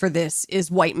audience for this is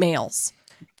white males.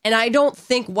 And I don't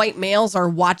think white males are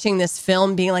watching this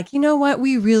film being like, you know what,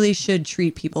 we really should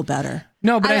treat people better.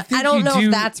 No, but I think I don't know if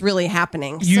that's really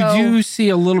happening. You do see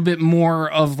a little bit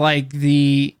more of like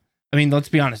let's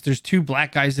be honest, there's two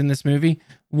black guys in this movie.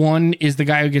 One is the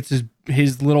guy who gets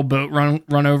his little boat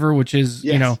run over, which is,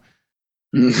 you know,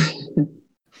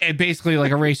 basically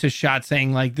like a racist shot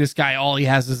saying like this guy, all he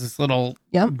has is this little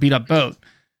beat up boat.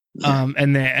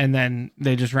 And then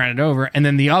they just ran it over. And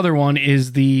then the other one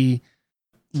is the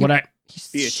attendant,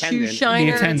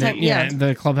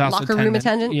 the clubhouse locker room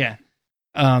attendant. Yeah.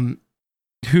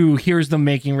 Who hears them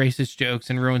making racist jokes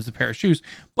and ruins the pair of shoes.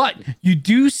 But you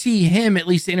do see him at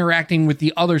least interacting with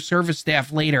the other service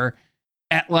staff later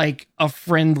at like a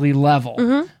friendly level.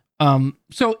 Mm-hmm.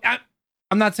 So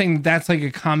I'm not saying that's like a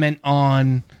comment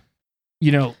on,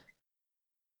 you know,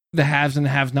 the haves and the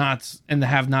have-nots, and the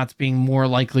have-nots being more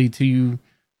likely to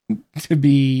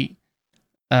be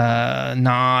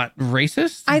not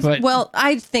racist.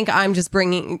 I think I'm just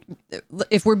bringing,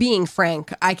 if we're being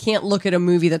frank, I can't look at a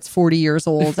movie that's 40 years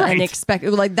old and expect,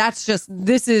 like, that's just,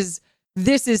 this is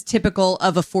typical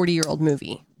of a 40-year-old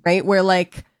movie, right? Where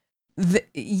like,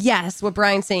 yes, what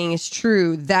Brian's saying is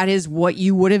true. That is what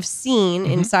you would have seen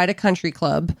inside a country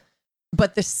club,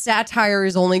 but the satire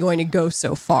is only going to go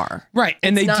so far. Right.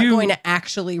 And it's they not going to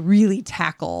actually really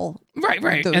tackle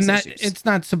right. those And that issues. it's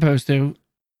not supposed to.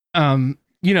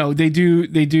 You know, they do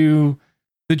the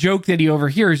joke that he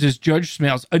overhears is Judge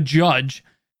Smails, a judge,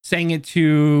 saying it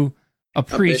to a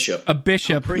priest, a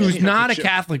bishop who's not a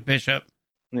Catholic bishop.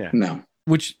 Yeah. No.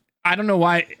 Which I don't know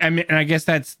why. I mean, and I guess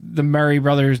that's the Murray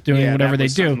brothers doing whatever they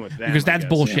do, because that's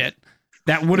bullshit. Yeah.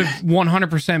 That would have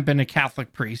 100% been a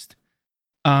Catholic priest,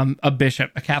 a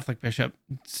bishop, a Catholic bishop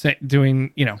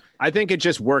doing, you know. I think it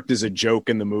just worked as a joke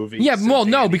in the movie. Yeah, well,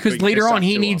 no, because later on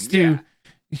he needs to,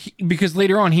 because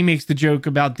later on he makes the joke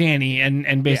about Danny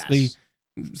and basically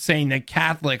saying that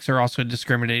Catholics are also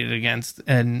discriminated against,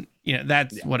 and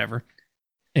that's whatever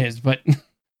it is. But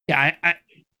yeah,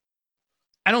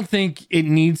 I don't think it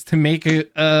needs to make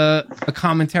a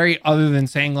commentary other than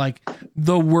saying like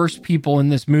the worst people in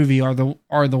this movie are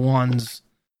the ones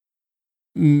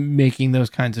making those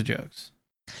kinds of jokes.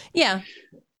 Yeah.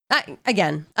 I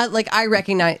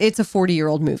recognize it's a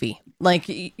 40-year-old movie. Like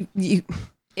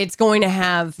it's going to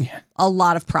have a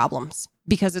lot of problems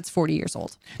because it's 40 years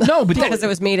old. No, but because it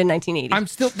was made in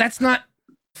 1980.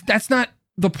 That's not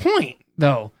the point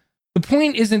though. The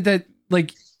point isn't that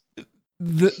like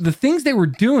the things they were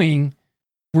doing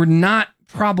were not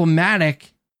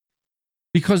problematic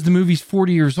because the movie's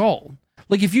 40 years old.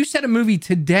 Like if you set a movie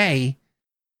today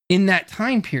in that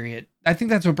time period, I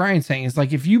think that's what Brian's saying is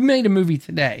like, if you made a movie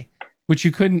today, which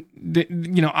you couldn't,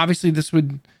 obviously this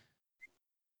would,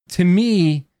 to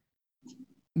me,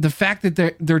 the fact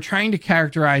that they're trying to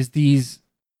characterize these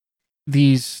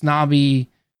snobby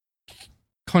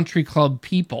country club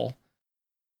people,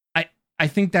 I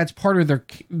think that's part of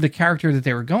the character that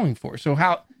they were going for. So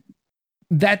how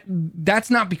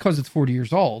that's not because it's 40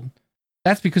 years old.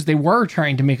 That's because they were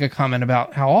trying to make a comment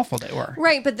about how awful they were.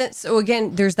 Right, but so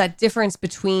again, there's that difference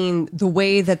between the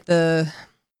way that the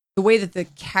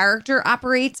character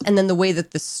operates and then the way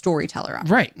that the storyteller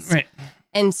operates. Right.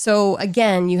 And so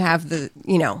again, you have the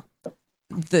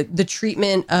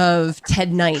treatment of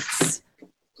Ted Knight's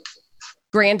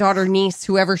granddaughter, niece,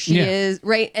 whoever she is,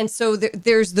 right? And so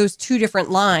there's those two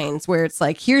different lines where it's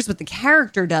like, here's what the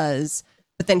character does,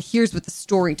 but then here's what the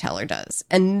storyteller does.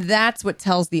 And that's what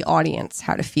tells the audience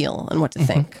how to feel and what to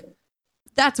think.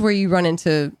 That's where you run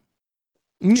into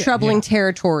troubling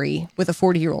territory with a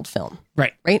 40-year-old film.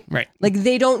 Right. Like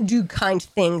they don't do kind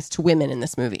things to women in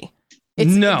this movie.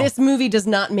 This movie does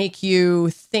not make you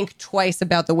think twice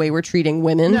about the way we're treating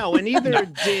women. No, and neither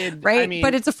did... Right? I mean,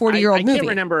 but it's a 40-year-old movie. I can't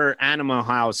remember Animal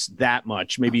House that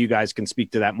much. Maybe you guys can speak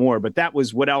to that more, but that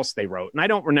was what else they wrote. And I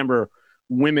don't remember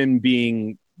women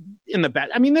being in the bad.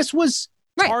 I mean, this was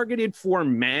targeted for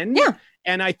men. Yeah.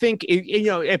 And I think,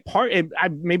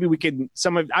 maybe we could...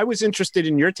 I was interested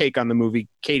in your take on the movie,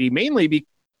 Katie, mainly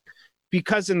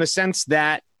because in the sense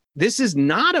that this is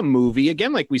not a movie,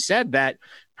 again, like we said, that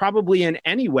probably in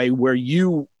any way where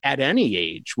you at any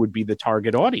age would be the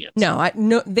target audience. No,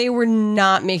 they were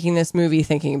not making this movie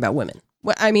thinking about women.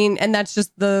 I mean, and that's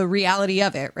just the reality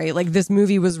of it, right? Like this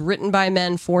movie was written by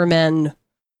men for men.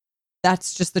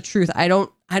 That's just the truth. I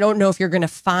don't know if you're going to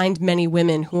find many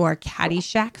women who are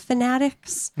Caddyshack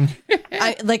fanatics.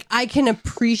 I can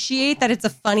appreciate that it's a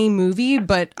funny movie,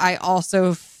 but I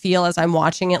also feel as I'm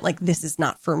watching it, like this is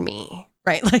not for me,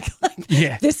 right?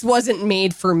 This wasn't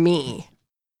made for me.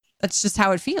 That's just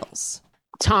how it feels.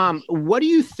 Tom, what do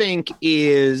you think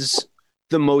is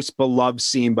the most beloved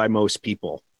scene by most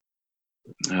people?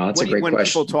 Oh, that's a great question. When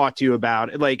people talk to you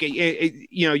about it,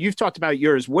 you've talked about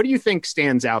yours. What do you think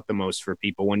stands out the most for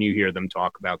people when you hear them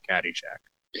talk about Caddyshack?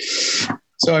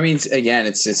 So, I mean, again,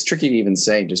 it's tricky to even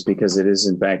say just because it is,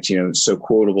 in fact, so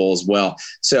quotable as well.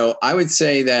 So I would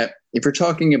say that if you're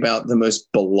talking about the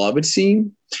most beloved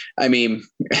scene, I mean,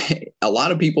 a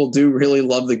lot of people do really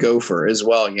love the gopher as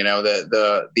well.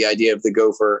 The idea of the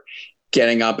gopher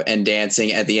getting up and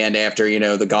dancing at the end after,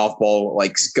 the golf ball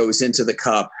goes into the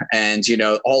cup and,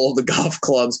 all of the golf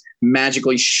clubs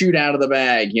magically shoot out of the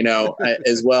bag,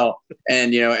 as well.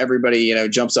 And, everybody,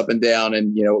 jumps up and down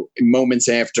and, moments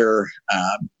after,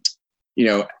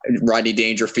 Rodney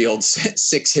Dangerfield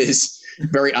sicks his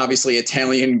very obviously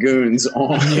Italian goons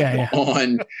on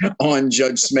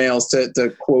Judge Smales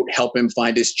to quote, help him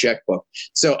find his checkbook.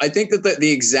 So I think that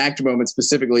the exact moment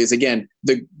specifically is, again,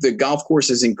 the golf course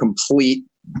is in complete,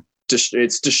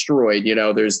 it's destroyed.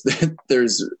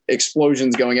 There's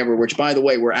explosions going everywhere, which, by the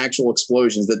way, were actual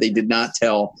explosions that they did not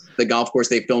tell the golf course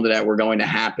they filmed it at were going to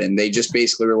happen. They just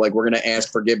basically were like, we're going to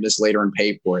ask forgiveness later and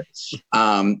pay for it.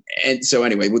 And so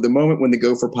anyway, with the moment when the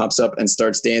gopher pops up and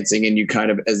starts dancing and you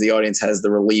kind of, as the audience, has the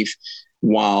relief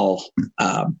while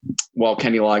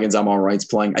Kenny Loggins' I'm All Right's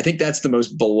playing, I think that's the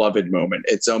most beloved moment.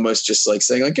 It's almost just like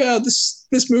saying like, oh,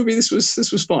 this movie, this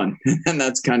was fun. And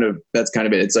that's kind of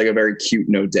it. It's like a very cute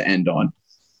note to end on.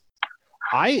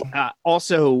 I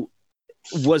also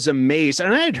was amazed,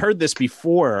 and I had heard this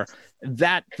before,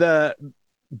 that the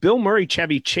Bill Murray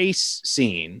Chevy Chase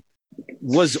scene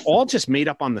was all just made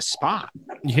up on the spot.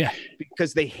 Yeah.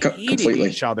 Because they hated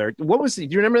each other. Do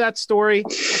you remember that story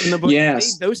in the book?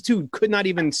 Yes. Those two could not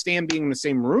even stand being in the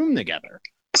same room together.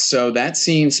 So that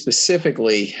scene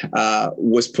specifically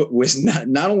was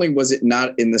not only was it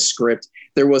not in the script,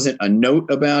 there wasn't a note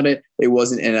about it. It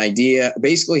wasn't an idea.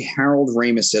 Basically, Harold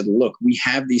Ramis said, look, we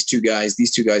have these two guys.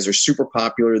 These two guys are super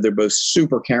popular. They're both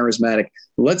super charismatic.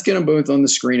 Let's get them both on the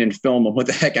screen and film them. What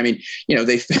the heck? I mean,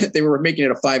 they were making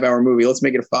it a 5-hour movie. Let's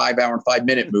make it a 5-hour and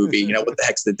 5-minute movie. What the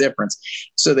heck's the difference?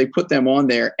 So they put them on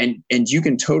there, and you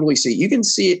can totally see. You can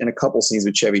see it in a couple scenes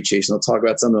with Chevy Chase, and I'll talk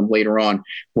about some of them later on,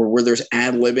 where there's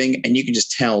ad-libbing, and you can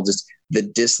just tell just the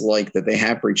dislike that they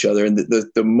have for each other. And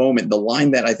the moment, the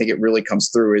line that I think it really comes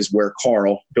through is where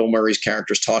Carl, Bill Murray's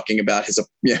character, is talking about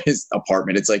his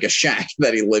apartment. It's like a shack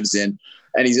that he lives in.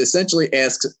 And he's essentially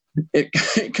asks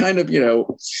it kind of,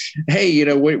 hey,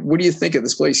 what do you think of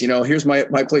this place? Here's my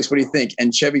place. What do you think?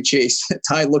 And Chevy Chase,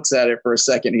 Ty looks at it for a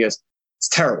second. He goes, it's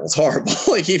terrible. It's horrible.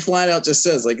 Like he flat out just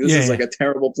says, like, this is like a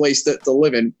terrible place to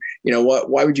live in.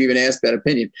 Why would you even ask that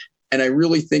opinion? And I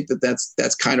really think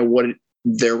that's kind of what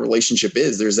their relationship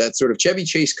is. There's that sort of Chevy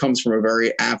Chase comes from a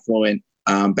very affluent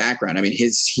background. I mean,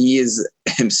 he is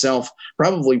himself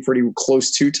probably pretty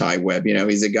close to Ty Webb.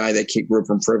 He's a guy that grew up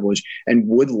from privilege and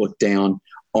would look down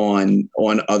on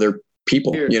other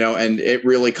people, and it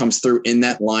really comes through in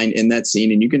that line, in that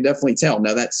scene. And you can definitely tell.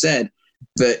 Now, that said,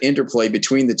 the interplay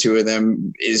between the two of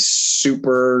them is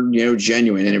super,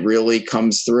 genuine. And it really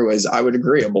comes through as, I would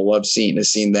agree, a beloved scene, a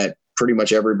scene that pretty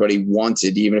much everybody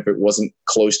wanted, even if it wasn't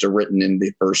close to written in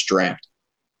the first draft.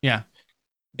 Yeah.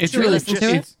 It's Should we listen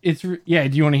to it? It's yeah.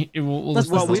 Do you want to? We'll Let's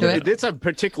listen listen to it. It's a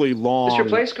particularly long your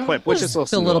place, Carl? clip. Let's just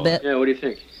listen a little bit. Yeah, what do you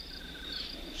think?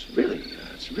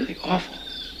 It's really awful.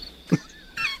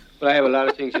 But I have a lot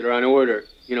of things that are on order.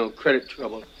 Credit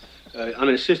trouble. I'm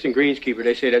an assistant greenskeeper.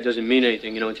 They say that doesn't mean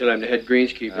anything, until I'm the head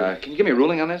greenskeeper. Can you give me a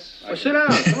ruling on this? Well, sit down.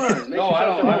 Come on. No, I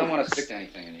don't want to stick to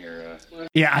anything in here.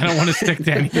 Yeah, I don't want to stick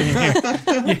to anything in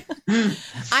here.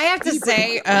 I have to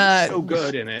say, so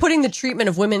good in it. putting the treatment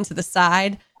of women to the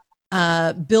side,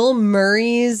 Bill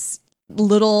Murray's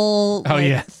little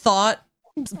thought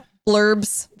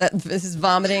blurbs that is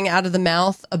vomiting out of the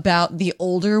mouth about the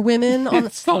older women.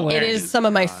 It is some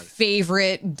of my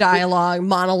favorite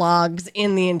monologues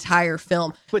in the entire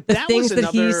film. But the that things was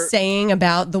that he's saying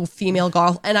about the female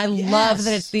golf, and I love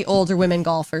that it's the older women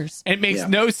golfers. It makes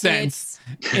no sense.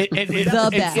 It's the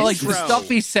best. like the stuff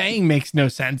he's saying makes no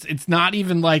sense. It's not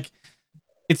even like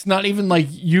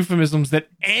euphemisms that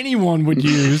anyone would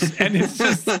use, and it's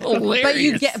just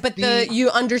hilarious. But you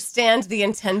understand the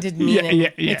intended meaning. Yeah,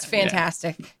 it's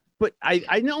fantastic. Yeah. But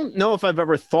I don't know if I've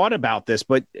ever thought about this,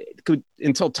 but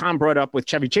until Tom brought up with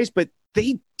Chevy Chase, but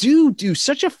they do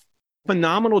such a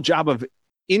phenomenal job of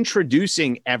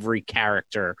introducing every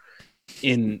character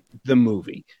in the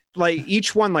movie. Like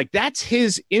each one, like that's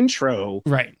his intro,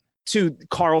 right? To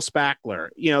Carl Spackler.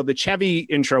 The Chevy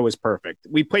intro is perfect.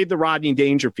 We played the Rodney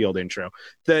Dangerfield intro.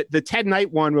 The Ted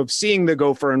Knight one of seeing the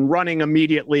gopher and running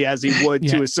immediately as he would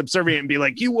to his subservient and be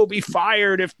like, you will be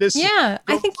fired if this. Yeah,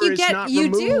 I think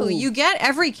you get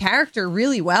every character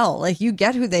really well. Like you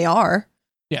get who they are.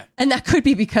 Yeah. And that could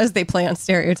be because they play on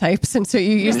stereotypes. And so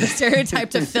you use the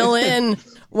stereotype to fill in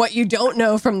what you don't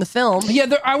know from the film.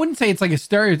 Yeah, I wouldn't say it's like a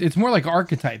stereotype. It's more like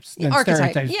archetypes than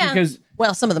stereotypes. Yeah. Because,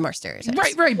 some of them are stereotypes.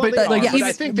 Right. Well, but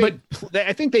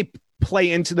I think they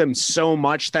play into them so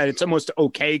much that it's almost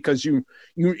okay because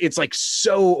it's like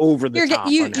so over the top.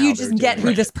 You just get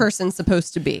who this person's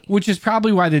supposed to be. Which is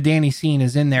probably why the Danny scene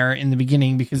is in there in the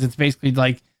beginning, because it's basically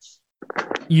like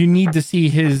you need to see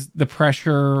the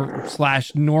pressure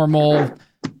 / normal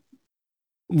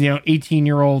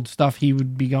 18-year-old stuff he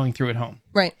would be going through at home.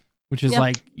 Right. Which is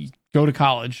like go to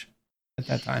college at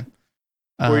that time.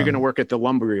 Or you're going to work at the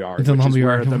lumberyard.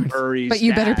 But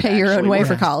you better pay your own way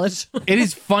for college. It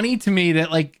is funny to me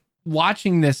that like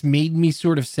watching this made me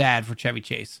sort of sad for Chevy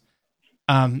Chase.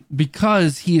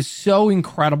 Because he is so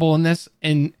incredible in this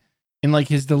and in like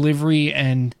his delivery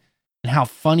and how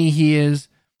funny he is.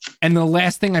 And the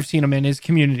last thing I've seen him in is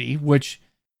Community, which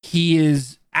he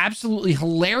is absolutely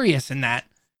hilarious in that.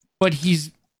 But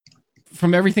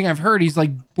from everything I've heard, he's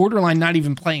like borderline not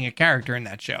even playing a character in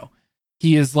that show.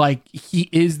 He is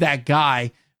that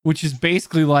guy, which is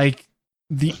basically like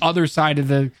the other side of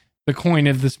the coin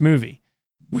of this movie,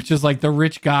 which is like the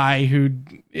rich guy who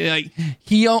like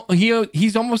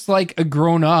he's almost like a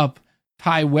grown up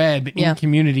Ty Webb in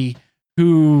Community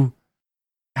who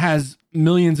has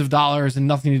millions of dollars and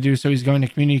nothing to do. So he's going to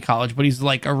community college, but he's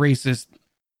like a racist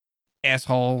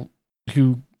asshole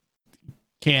who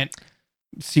can't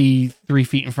see 3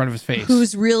 feet in front of his face.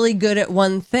 Who's really good at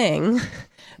one thing,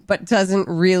 but doesn't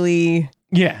really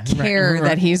care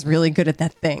that he's really good at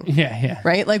that thing. Yeah.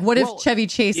 Right? Like what if Chevy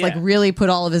Chase like really put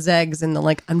all of his eggs in the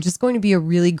like, I'm just going to be a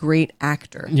really great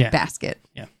actor basket.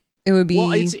 Yeah. It would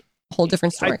be whole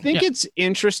different story. I think it's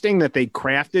interesting that they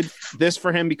crafted this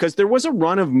for him because there was a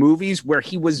run of movies where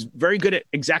he was very good at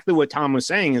exactly what Tom was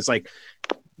saying. Is like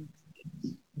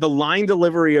the line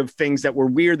delivery of things that were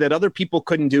weird that other people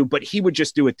couldn't do, but he would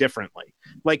just do it differently.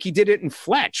 Like he did it in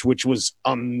Fletch, which was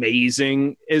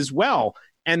amazing as well.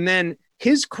 And then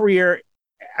his career,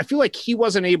 I feel like he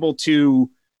wasn't able to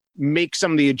make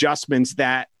some of the adjustments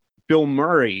that Bill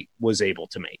Murray was able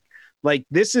to make. Like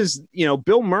this is,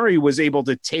 Bill Murray was able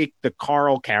to take the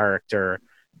Carl character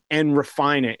and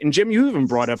refine it. And Jim, you even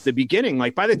brought up the beginning,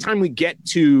 like by the time we get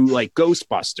to like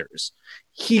Ghostbusters,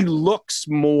 he looks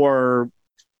more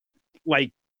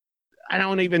like, I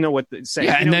don't even know what to say.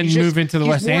 Yeah, and then move into the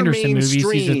Wes Anderson movies.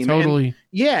 He's a totally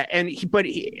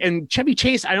and Chevy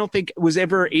Chase, I don't think was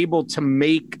ever able to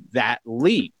make that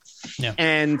leap. Yeah.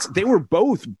 And they were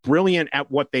both brilliant at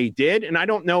what they did. And I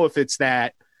don't know if it's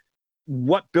that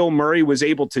what Bill Murray was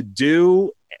able to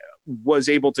do was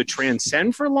able to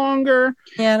transcend for longer.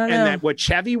 Yeah, I don't know. And that what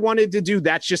Chevy wanted to do,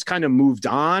 that's just kind of moved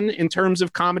on in terms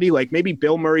of comedy. Like maybe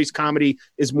Bill Murray's comedy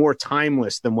is more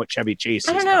timeless than what Chevy Chase is.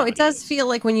 I don't know. It does feel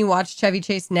like when you watch Chevy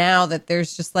Chase now that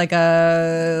there's just like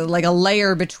a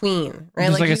layer between, right?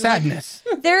 There's like a sadness.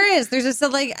 There is. There's just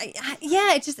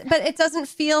but it doesn't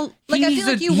feel like I feel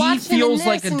like you watch him in this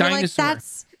like a and dinosaur. You're like,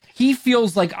 he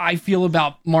feels like I feel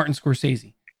about Martin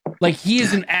Scorsese. Like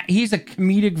he's a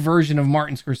comedic version of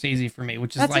Martin Scorsese for me,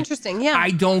 which is that's like interesting. Yeah, I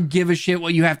don't give a shit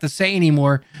what you have to say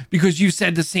anymore because you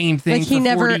said the same thing. Like he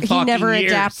never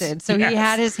years. adapted, so he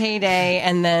had his heyday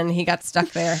and then he got stuck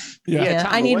there. Yeah,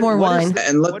 I need more wine.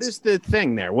 What is the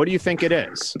thing there? What do you think it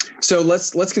is? So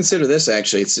let's consider this.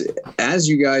 Actually, it's as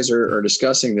you guys are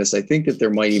discussing this, I think that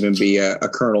there might even be a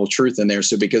kernel of truth in there.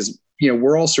 So because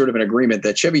we're all sort of in agreement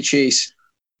that Chevy Chase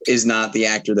is not the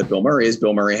actor that Bill Murray is.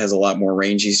 Bill Murray has a lot more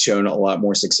range. He's shown a lot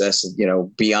more success,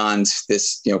 beyond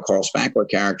this, Carl Spackler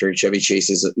character. Chevy Chase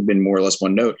has been more or less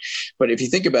one note. But if you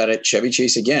think about it, Chevy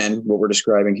Chase, again, what we're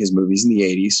describing his movies in the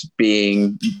 80s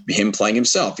being him playing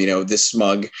himself, this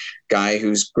smug guy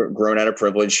who's grown out of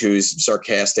privilege, who's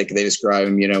sarcastic. They describe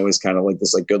him, as kind of like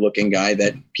this like good looking guy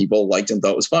that people liked and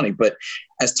thought was funny. But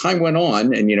as time went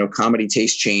on and, comedy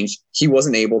taste changed, he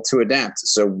wasn't able to adapt.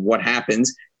 So what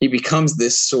happens? He becomes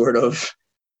this sort of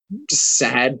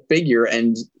sad figure,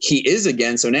 and he is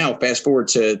again. So now fast forward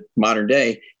to modern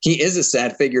day, he is a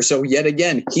sad figure. So yet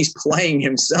again, he's playing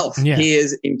himself. Yeah. He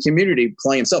is in Community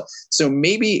playing himself. So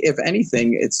maybe if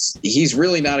anything, he's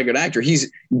really not a good actor.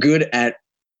 He's good at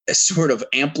sort of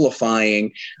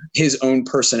amplifying his own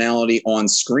personality on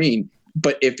screen.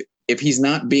 But if he's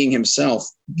not being himself,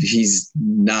 he's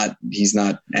not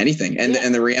anything.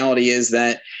 And the reality is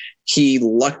that he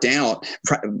lucked out.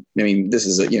 I mean, this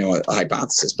is a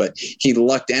hypothesis, but he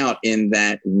lucked out in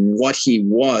that what he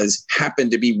was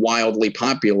happened to be wildly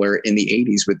popular in the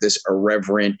 80s with this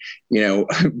irreverent,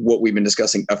 what we've been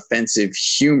discussing, offensive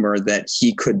humor that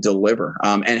he could deliver.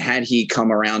 And had he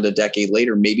come around a decade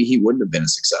later, maybe he wouldn't have been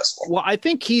as successful. Well, I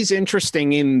think he's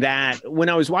interesting in that when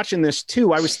I was watching this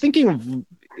too, I was thinking of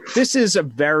this is a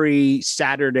very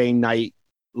Saturday Night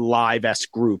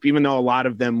Live-esque group, even though a lot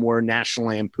of them were National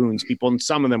Lampoon's people and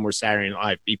some of them were Saturday Night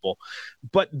Live people.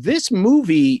 But this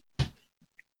movie,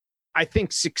 I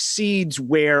think, succeeds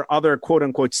where other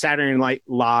quote-unquote Saturday Night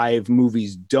Live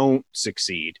movies don't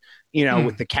succeed,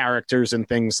 with the characters and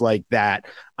things like that.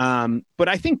 But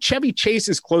I think Chevy Chase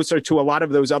is closer to a lot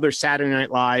of those other Saturday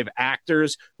Night Live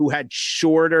actors who had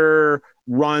shorter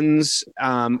runs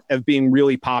of being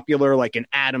really popular, like an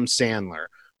Adam Sandler,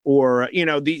 or,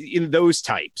 in those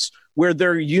types where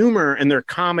their humor and their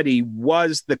comedy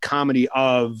was the comedy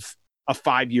of a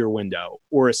 5-year window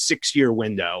or a 6-year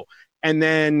window. And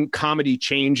then comedy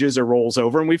changes or rolls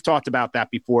over. And we've talked about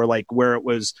that before, like where it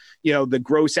was, the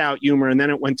gross out humor. And then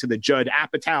it went to the Judd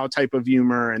Apatow type of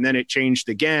humor. And then it changed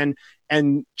again.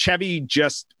 And Chevy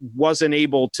just wasn't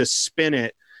able to spin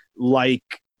it like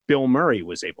Bill Murray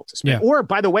was able to spin. Yeah. Or,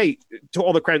 by the way, to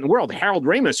all the credit in the world, Harold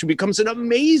Ramis, who becomes an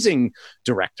amazing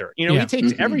director. He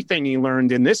takes everything he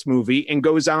learned in this movie and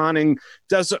goes on and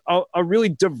does a really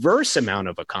diverse amount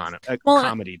of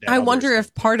comedy. I wonder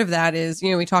if part of that is,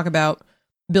 we talk about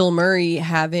Bill Murray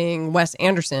having Wes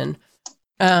Anderson.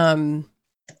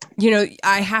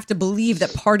 I have to believe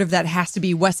that part of that has to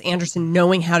be Wes Anderson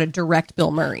knowing how to direct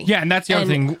Bill Murray. Yeah, and that's the other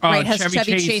thing. Right,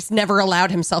 Chevy Chase never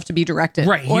allowed himself to be directed.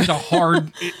 Right, he's a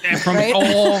hard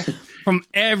from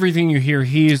everything you hear,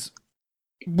 he's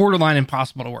borderline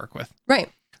impossible to work with. Right.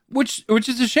 which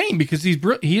is a shame because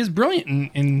he is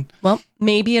brilliant in Well,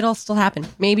 maybe it'll still happen.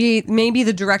 Maybe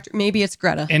the director. Maybe it's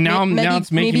Greta. And now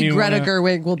it's making maybe me Greta wanna-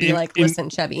 Gerwig will be like, listen,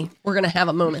 Chevy, we're gonna have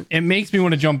a moment. it makes me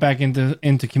want to jump back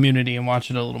into Community and watch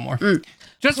it a little more.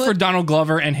 Just for Donald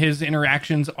Glover and his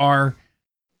interactions are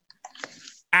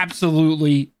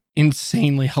absolutely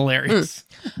insanely hilarious.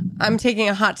 I'm taking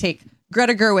a hot take.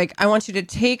 Greta Gerwig, I want you to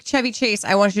take Chevy Chase.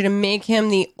 I want you to make him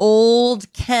the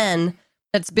old Ken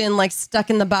that's been like stuck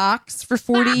in the box for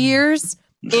 40 years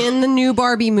in the new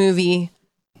Barbie movie.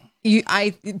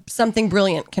 Something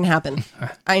brilliant can happen.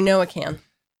 I know it can.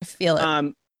 I feel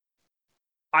it.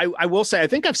 I will say, I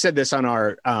think I've said this on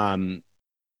our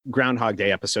Groundhog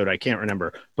Day episode. I can't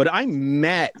remember, but I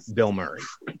met Bill Murray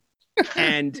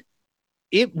and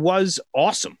it was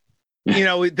awesome. You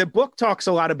know, the book talks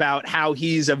a lot about how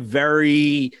he's a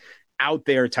very out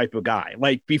there type of guy.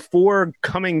 Like before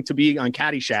coming to be on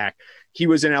Caddyshack, he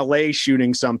was in LA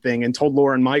shooting something and told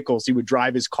Lauren Michaels he would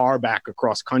drive his car back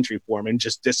across country for him and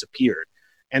just disappeared.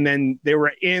 And then they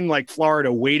were in like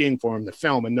Florida waiting for him to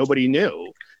film and nobody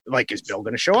knew. Like, is Bill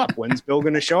going to show up? When's Bill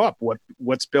going to show up?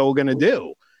 What's Bill going to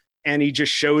do? And he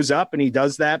just shows up and he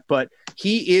does that. But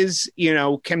he is, you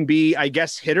know, can be, I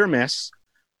guess, hit or miss.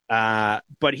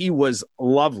 But he was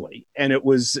lovely and it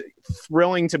was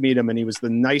thrilling to meet him. And he was the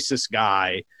nicest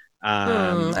guy.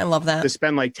 I love that. To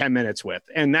spend like 10 minutes with.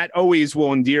 And that always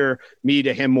will endear me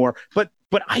to him more. But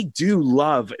I do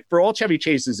love, for all Chevy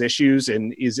Chase's issues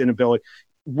and his inability,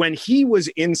 when he was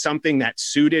in something that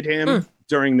suited him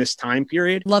during this time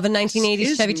period. Love a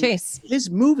 1980s Chevy Chase.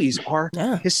 His movies are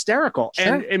hysterical.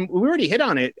 Sure. And we already hit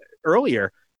on it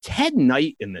earlier. Ted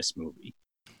Knight in this movie.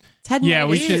 Ted Knight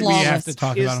we is flawless. have to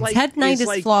talk about him. Ted Knight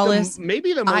is flawless.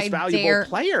 Maybe the most valuable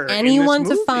player. Anyone in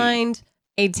this to find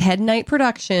a Ted Knight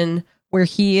production where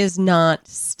he is not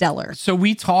stellar. So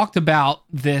we talked about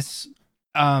this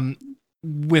when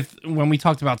we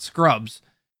talked about Scrubs,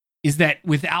 is that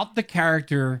without the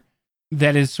character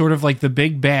that is sort of like the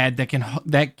big bad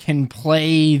that can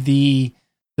play the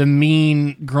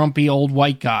mean, grumpy old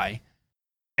white guy,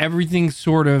 everything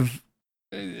sort of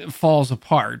falls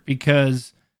apart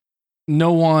because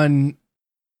no one's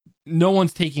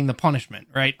taking the punishment,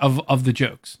 right, of the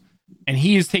jokes. And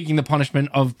he is taking the punishment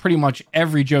of pretty much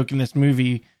every joke in this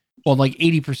movie. Well, like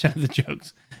 80% of the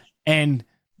jokes. And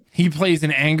he plays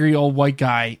an angry old white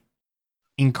guy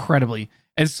incredibly.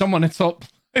 As someone I saw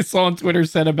on Twitter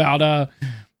said about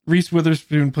Reese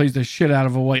Witherspoon plays the shit out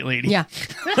of a white lady. Yeah.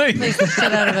 Plays the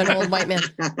shit out of an old white man.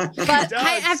 But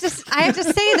I have to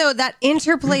say though, that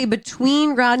interplay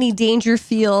between Rodney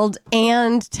Dangerfield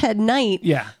and Ted Knight.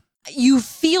 Yeah. You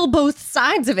feel both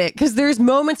sides of it because there's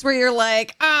moments where you're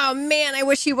like, oh man, I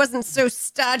wish he wasn't so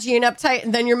stodgy and uptight.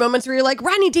 And then your moments where you're like,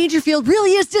 Rodney Dangerfield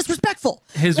really is disrespectful.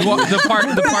 The part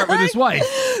with his wife.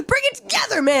 Bring it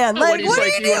together, man. Like, what are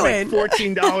you doing? Like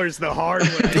 $14 the hard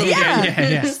way.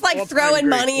 Yeah. Just like throwing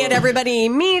money at everybody he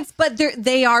meets. But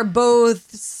they are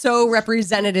both so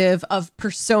representative of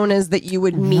personas that you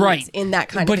would meet in that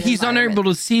kind of But he's unable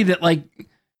to see that, like,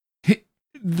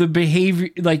 the behavior,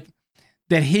 like,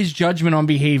 that his judgment on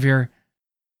behavior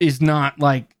is not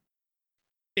like,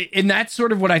 and that's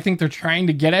sort of what I think they're trying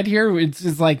to get at here.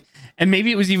 It's like, and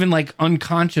maybe it was even like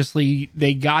unconsciously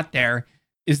they got there,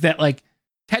 is that like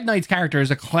Ted Knight's character is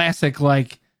a classic,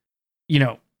 like, you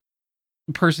know,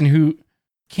 person who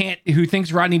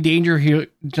thinks Rodney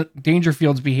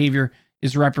Dangerfield's behavior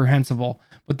is reprehensible,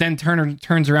 but then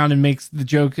turns around and makes the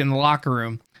joke in the locker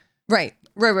room. Right.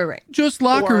 Just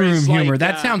locker room humor.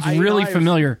 That sounds really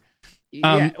familiar.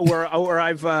 Yeah, or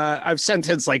I've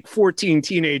sentenced like 14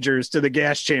 teenagers to the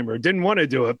gas chamber. Didn't want to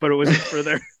do it, but it was for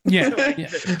their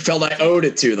Felt I owed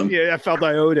it to them. Yeah, I felt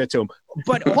I owed it to them.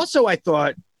 But also, I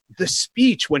thought the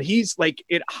speech when he's like,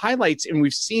 it highlights, and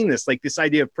we've seen this, like this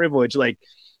idea of privilege, like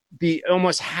the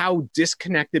almost how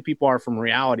disconnected people are from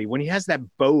reality. When he has that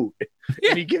boat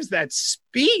and he gives that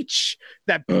speech,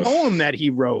 that poem that he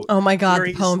wrote. Oh my God,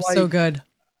 the poem's like, so good.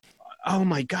 Oh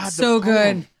my God, so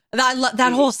good.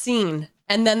 That whole scene,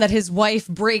 and then that his wife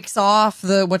breaks off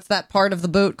what's that part of the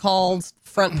boat called?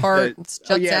 Front part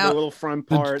juts out. The little front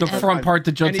part. The front part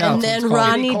that juts out. And then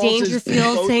Rodney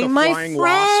Dangerfield saying, "My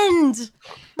friend."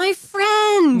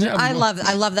 Yeah, I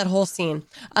love that whole scene.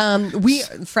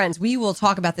 We will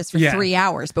talk about this for 3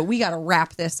 hours, but we got to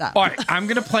wrap this up. All right, I'm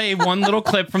gonna play one little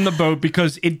clip from the boat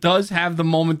because it does have the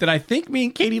moment that I think me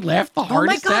and Katie laughed the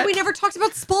hardest. Oh my God, we never talked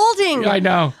about Spalding. I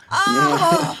know.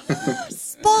 Oh,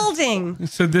 Spalding.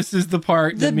 So this is the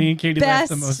part that me and Katie laughed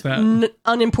the most at.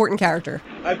 Unimportant character.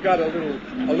 I've got a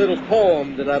little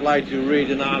poem that I'd like to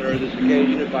read in honor of this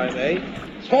occasion, if I may.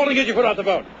 Spalding, get your foot off the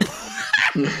boat.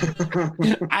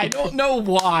 I don't know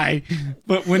why,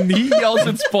 but when he yells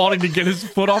at Spalding to get his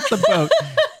foot off the boat,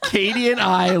 Katie and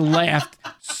I laughed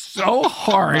so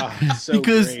hard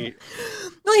because great.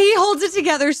 Well, he holds it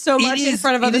together so much in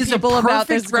front of other people about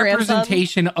this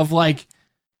representation of like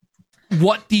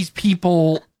what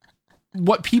people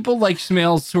like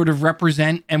Smales sort of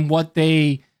represent and what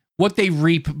they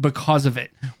reap because of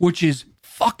it, which is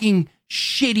fucking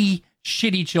shitty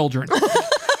children.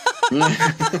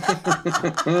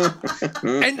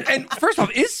 and first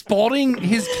off, is Spalding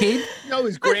his kid? No,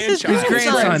 his grandchild. His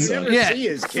grandson. You never see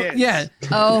his kids. Yeah.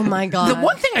 Oh my God. The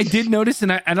one thing I did notice,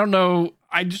 and I don't know,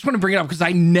 I just want to bring it up because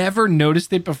I never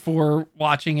noticed it before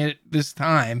watching it this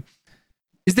time,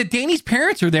 is that Danny's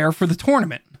parents are there for the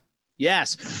tournament.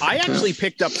 Yes. I actually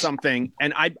picked up something,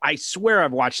 and I swear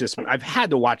I've watched this. I've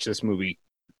had to watch this movie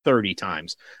 30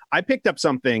 times. I picked up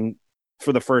something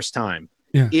for the first time.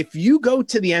 Yeah. If you go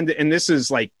to the end, and this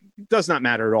is like, does not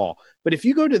matter at all, but if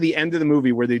you go to the end of the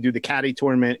movie where they do the caddy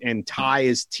tournament and Ty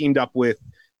is teamed up with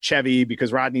Chevy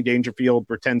because Rodney Dangerfield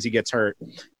pretends he gets hurt.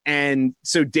 And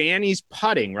so Danny's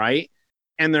putting, right?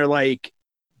 And they're like,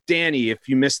 Danny, if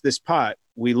you miss this putt,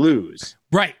 we lose.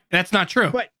 Right. That's not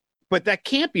true. But that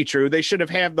can't be true. They should have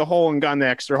had the hole and gone the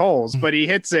extra holes, but he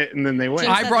hits it and then they win.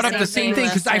 I brought up the same thing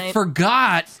because I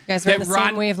forgot that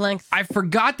same wavelength. I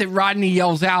forgot that Rodney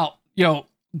yells out,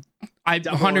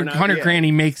 100 grand,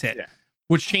 he makes it,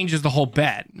 which changes the whole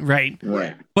bet, right?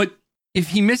 Right. But if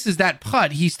he misses that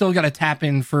putt, he's still got to tap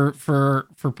in for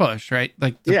push, right?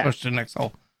 Like to push to the next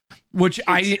hole. Which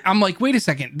I'm like, wait a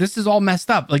second, this is all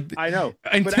messed up. Like I know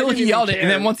until he yelled it, and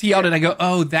then once he yelled it, I go,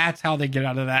 oh, that's how they get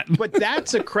out of that. But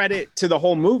that's a credit to the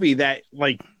whole movie that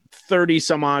like 30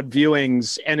 some odd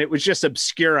viewings, and it was just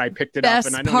obscure. I picked it up.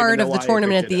 And I don't part even know of the why I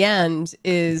tournament at picked the it up. end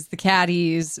is the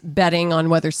caddies betting on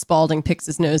whether Spalding picks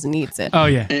his nose and eats it. Oh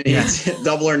yeah, And it's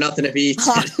double or nothing if he eats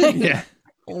it. yeah.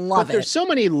 Love But there's so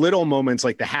many little moments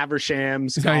like the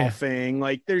Havershams Oh, yeah. golfing.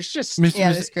 Like there's just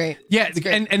Yeah, that's great. Yeah, It's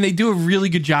great. and they do a really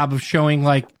good job of showing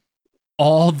like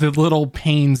all the little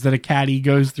pains that a caddy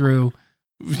goes through,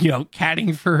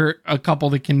 caddying for a couple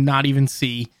that can not even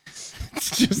see.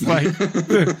 It's just like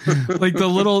like the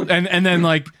little and then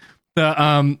like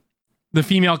the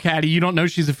female caddy, you don't know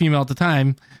she's a female at the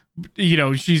time.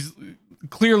 She's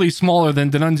clearly smaller than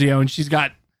D'Annunzio, and she's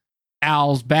got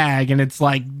Al's bag, and it's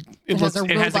like it has a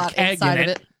keg inside in of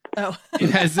it. Oh, It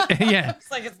has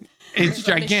it's like it's there's a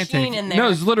gigantic. machine in there. No,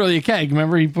 it's literally a keg.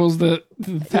 Remember, he pulls the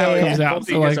tap comes out.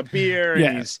 He So gets like, a beer. yeah.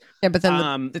 And he's yeah, but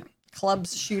then the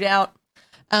clubs shoot out.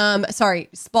 Sorry,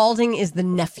 Spalding is the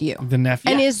nephew. the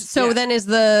nephew. And then is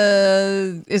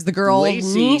the girl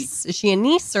Lacey- niece? Is she a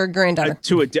niece or a granddaughter?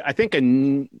 I think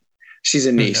She's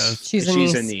a niece. She's a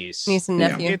she's niece. a niece. Niece and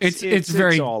nephew. It's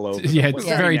very all over. Yeah, the it's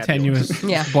place. very Yeah. tenuous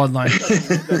Yeah. bloodline.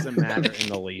 It doesn't matter in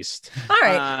the least. All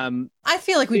right. I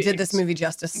feel like we did this it's- movie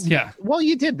justice. Yeah, Well,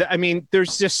 you did. I mean,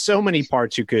 there's just so many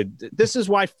parts you could. This is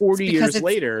why 40 Because years it's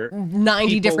later,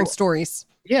 90 people- different stories.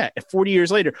 yeah, 40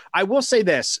 years later, I will say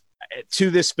this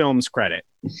to this film's credit.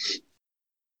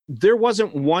 There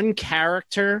wasn't one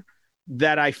character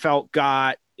that I felt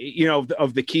got,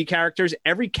 of the key characters,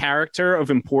 every character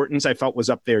of importance I felt was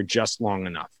up there just long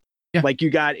enough. Yeah. Like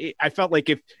I felt like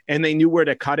and they knew where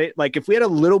to cut it. Like if we had a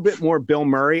little bit more Bill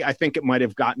Murray, I think it might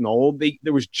have gotten old.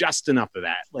 There was just enough of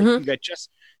that. Like you got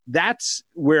that's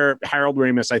where Harold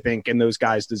Ramis, I think, and those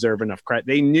guys deserve enough credit.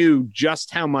 They knew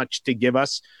just how much to give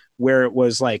us, where it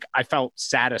was like, I felt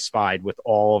satisfied with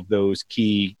all of those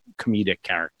key comedic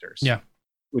characters. Yeah.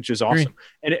 Which is awesome.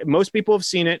 And most people have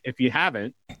seen it. If you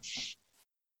haven't,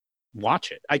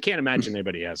 watch it. I can't imagine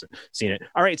anybody hasn't seen it.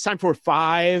 All right, it's time for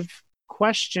 5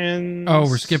 questions. Oh,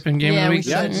 we're skipping game of the week.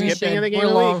 Yeah, We skipping should. the game We're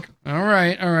of the long. week. All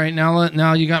right.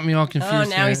 Now you got me all confused. Oh,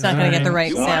 now here. he's not going to get the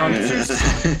right sound.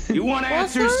 You want Well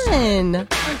answers? done. I'm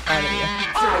proud of you.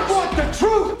 I want the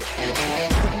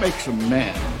truth! Makes a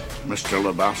man, Mr.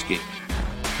 Lebowski.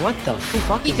 What the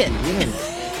fuck Keep is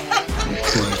it.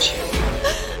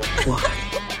 What?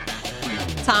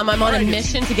 Tom, I'm on a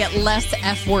mission to get less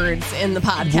F words in the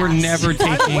podcast. We're never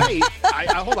By the taking. way, I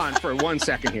hold on for 1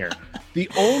 second here. The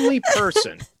only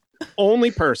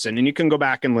person, and you can go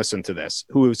back and listen to this,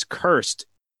 who was cursed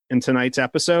in tonight's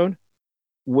episode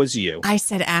was you. I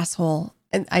said asshole,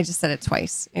 and I just said it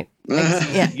twice.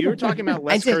 Yeah. You were talking about I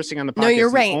less did. cursing on the podcast. No, you're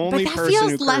The right. But only that person who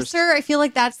feels cursed- lesser. I feel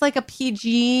like that's like a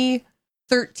PG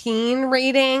 13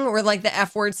 rating, where like the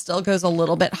F word still goes a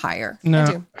little bit higher. No. I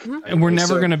do. Mhm. And we're never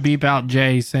So- going to beep out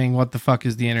Jay saying, "What the fuck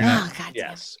is the internet?" Oh, God.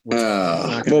 Yes. Well,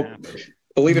 Not gonna happen.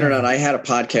 Believe it or not, I had a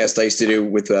podcast I used to do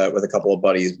with a couple of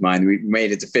buddies of mine. We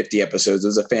made it to 50 episodes. It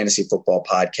was a fantasy football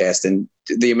podcast, and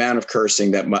the amount of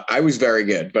cursing that I was very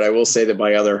good, but I will say that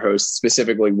my other hosts,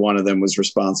 specifically one of them, was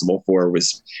responsible for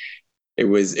it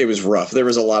was rough. There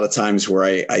was a lot of times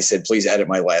where I said, please edit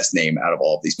my last name out of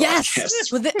all of these podcasts.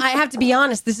 Yes. Well, I have to be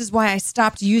honest. This is why I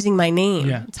stopped using my name,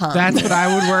 Yeah, Tom. that's what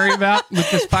I would worry about with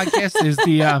this podcast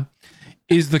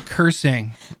is the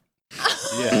cursing.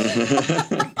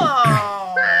 Yeah.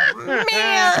 Oh,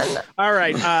 man. All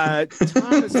right.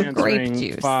 Tom is Grape answering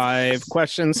juice. 5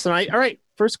 questions tonight. All right.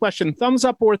 First question: thumbs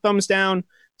up or thumbs down?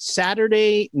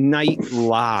 Saturday Night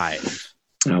Live.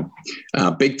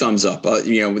 Big thumbs up.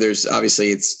 There's obviously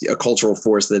it's a cultural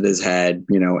force that has had,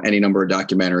 any number of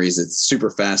documentaries. It's super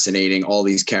fascinating. All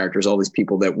these characters, all these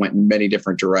people that went in many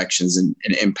different directions and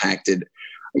impacted,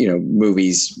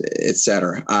 movies,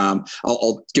 etc.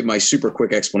 I'll give my super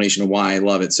quick explanation of why I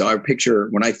love it. So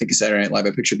when I think of Saturday Night Live,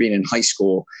 I picture being in high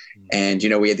school and,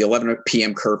 we had the 11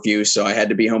 p.m. curfew. So I had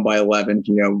to be home by 11,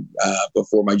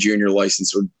 before my junior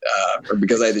license or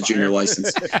because I had the junior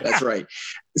license. That's right.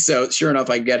 So sure enough,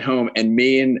 I get home and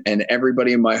me and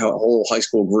everybody in my whole high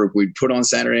school group, we'd put on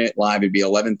Saturday Night Live. It'd be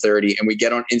 11:30 and we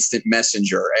get on Instant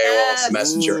Messenger, AOL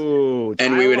Messenger. Ooh,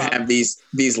 and we would have these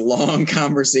long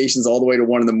conversations all the way to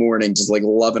 1 a.m, just like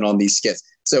loving on these skits.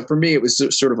 So for me, it was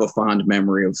sort of a fond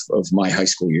memory of my high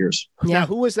school years. Now,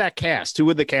 who was that cast? Who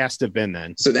would the cast have been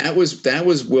then? So that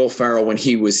was Will Ferrell when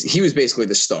he was basically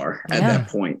the star at that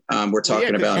point. We're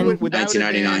talking about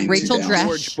 1999. Rachel 2000. Dratch.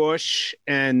 George Bush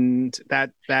and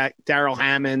that Daryl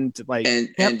Hammond, and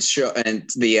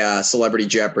the Celebrity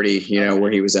Jeopardy,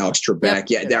 where he was Alex Trebek.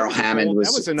 Yeah, Daryl Hammond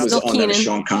was on that with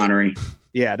Sean Connery.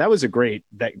 Yeah, that was a great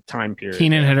time period.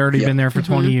 Keenan had already been there for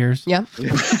 20 years. Yep.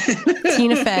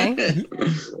 Tina Fey.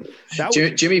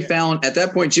 Jimmy Fallon. At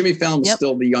that point, Jimmy Fallon was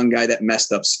still the young guy that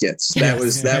messed up skits. That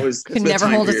was could never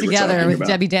hold it together with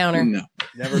Debbie Downer. No,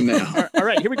 never. All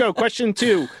right, here we go. Question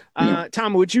 2.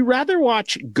 Tom, would you rather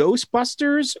watch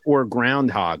Ghostbusters or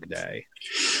Groundhog Day?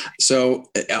 So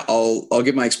I'll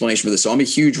give my explanation for this. So I'm a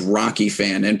huge Rocky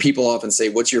fan, and people often say,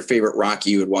 "What's your favorite Rocky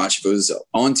you would watch if it was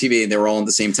on TV and they were all at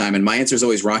the same time?" And my answer is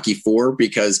always Rocky 4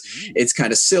 because it's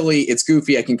kind of silly, it's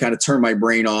goofy. I can kind of turn my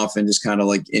brain off and just kind of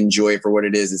like enjoy it for what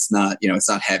it is. It's not, it's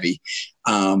not heavy.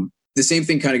 The same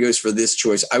thing kind of goes for this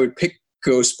choice. I would pick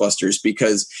Ghostbusters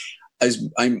because as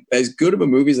good of a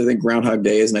movie as I think Groundhog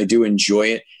Day is, and I do enjoy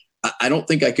it, I don't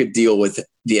think I could deal with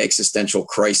the existential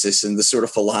crisis and the sort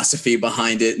of philosophy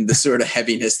behind it and the sort of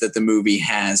heaviness that the movie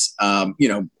has,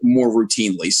 more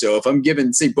routinely. So if I'm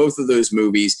given, say, both of those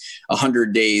movies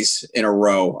 100 days in a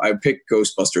row, I would pick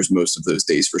Ghostbusters most of those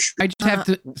days for sure. I just have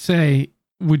to say,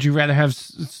 would you rather have...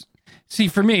 See,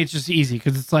 for me, it's just easy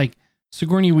because it's like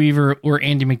Sigourney Weaver or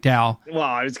Andy McDowell. Well,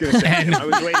 I was going to say, I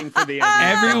was waiting for the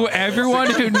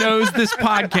everyone who knows this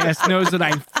Ghostbusters knows that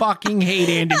I fucking hate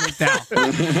Andy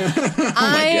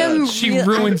McDowell. She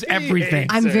ruins everything.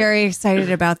 I'm very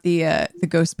excited about the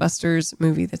Ghostbusters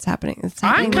movie that's happening.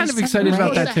 I'm kind of excited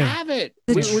about that too. Have it.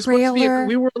 The trailer.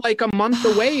 We were like a month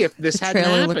away if this hadn't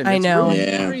happened. I know.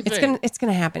 It's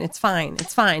gonna happen. It's fine.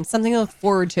 Something to look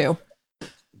forward to.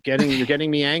 You're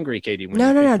getting me angry, Katie.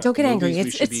 No, don't get angry.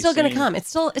 It's still going to come.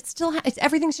 It's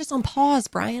everything's just on pause,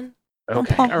 Brian.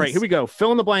 Okay. All right, here we go. Fill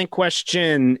in the blank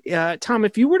question. Tom,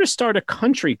 if you were to start a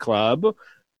country club,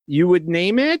 you would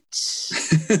name it?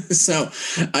 So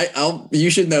you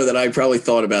should know that I probably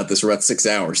thought about this for about 6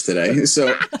 hours today.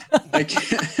 So I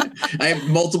have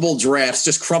multiple drafts,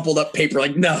 just crumpled up paper.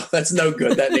 Like, no, that's no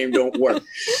good. That name don't work.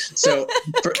 So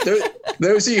for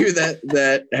those of you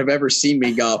that have ever seen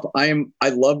me golf, I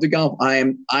love to golf. I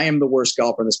am the worst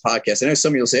golfer in this podcast. I know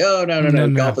some of you will say, oh, no.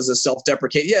 Golf is a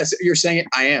self-deprecating. Yes, you're saying it.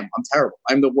 I am. I'm terrible.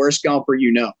 I'm the worst golfer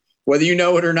you know. Whether you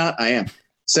know it or not, I am.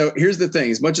 So here's the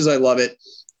thing. As much as I love it,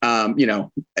 I'm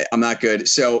not good.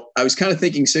 So I was kind of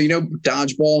thinking,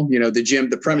 dodgeball,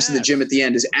 the premise of the gym at the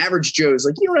end is average Joe's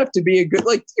like, you don't have to be you don't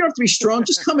have to be strong.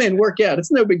 Just come in, work out.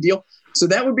 It's no big deal. So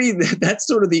that's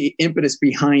sort of the impetus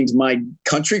behind my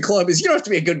country club is you don't have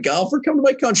to be a good golfer. Come to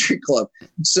my country club.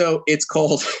 So it's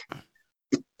called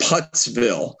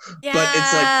Puttsville, but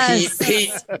it's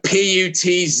like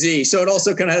P-U-T-Z. So it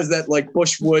also kind of has that like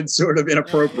Bushwood sort of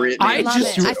inappropriate name.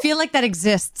 I feel like that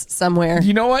exists somewhere.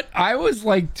 You know what? I was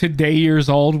like today years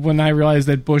old when I realized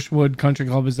that Bushwood Country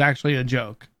Club is actually a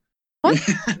joke. What?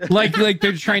 like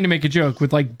they're trying to make a joke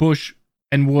with like Bush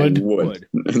and Wood.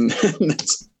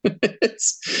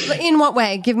 In what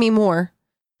way? Give me more.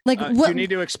 Like Do what? you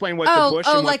need to explain what the bush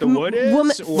and like what the wood is?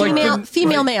 woman, or-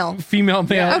 female, male. Female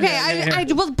male.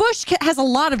 Okay, well, bush has a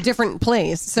lot of different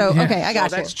plays. So okay, I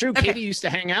got you. That's true. Okay. Katie used to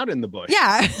hang out in the bush.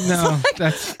 Yeah. No, Like,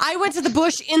 that's I went to the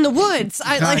bush in the woods.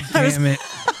 I God like. I was, damn it,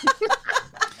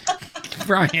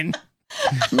 Brian.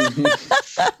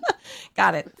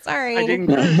 got it. Sorry. I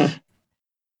didn't.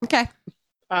 Okay.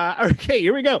 Okay,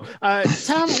 here we go.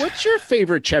 Tom, what's your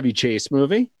favorite Chevy Chase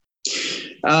movie?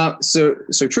 So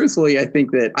truthfully, I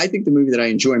think the movie that I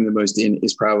enjoy him the most in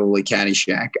is probably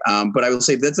Caddyshack. But I will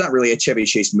say that's not really a Chevy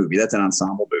Chase movie. That's an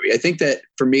ensemble movie. I think that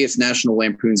for me, it's National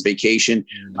Lampoon's Vacation.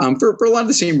 For a lot of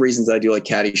the same reasons I do like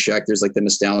Caddyshack. There's like the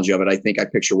nostalgia of it. I think I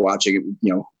picture watching it.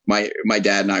 You know, my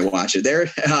dad and I watch it.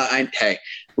 Hey,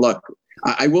 look.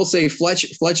 I will say Fletch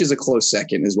is a close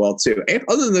second as well too. And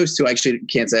other than those two, I actually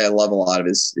can't say I love a lot of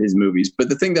his movies. But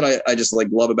the thing that I just like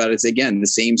love about it is again the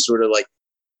same sort of like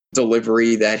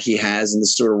delivery that he has and the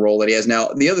sort of role that he has. Now,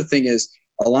 the other thing is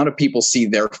a lot of people see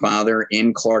their father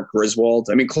in Clark Griswold.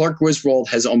 I mean, Clark Griswold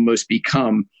has almost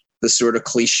become the sort of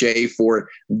cliche for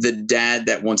the dad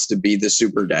that wants to be the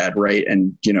super dad, right?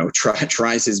 And, you know,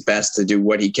 tries his best to do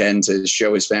what he can to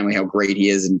show his family how great he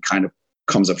is and kind of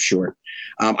comes up short.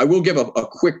 I will give a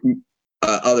quick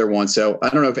other one. So I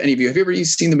don't know if any of you have you ever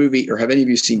seen the movie or have any of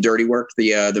you seen Dirty Work,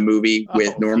 the movie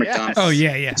with Norm Macdonald? Oh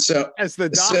yeah. So as the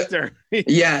doctor,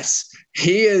 yes,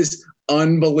 he is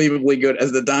unbelievably good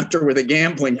as the doctor with a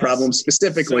gambling problem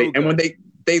specifically. So and when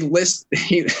they list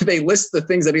the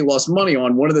things that he lost money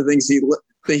on, one of the things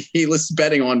he lists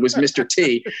betting on was Mr.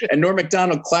 T. And Norm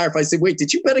Macdonald clarified, said, "Wait,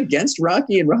 did you bet against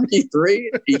Rocky and Rocky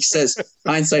 3?" He says,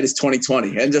 "Hindsight is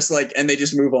 20/20," and they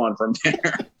just move on from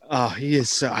there. Oh, he is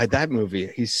so that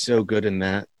movie. He's so good in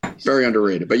that. Very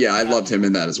underrated, but yeah, I loved him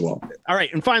in that as well. All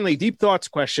right, and finally, deep thoughts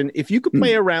question: if you could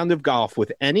play a round of golf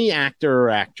with any actor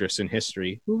or actress in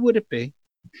history, who would it be?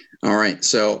 All right.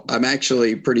 So I'm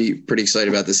actually pretty excited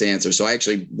about this answer. So I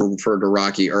actually referred to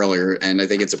Rocky earlier, and I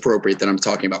think it's appropriate that I'm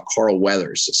talking about Carl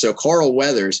Weathers. So Carl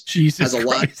Weathers has a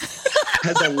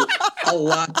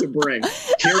lot to bring.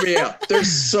 Hear me out. There's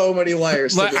so many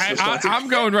layers to this response. I'm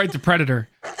going right to Predator.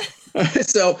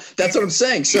 So that's what I'm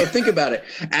saying. So think about it.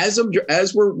 As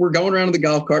we're going around in the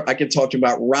golf cart, I could talk to him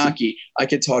about Rocky. I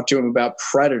could talk to him about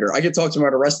Predator. I could talk to him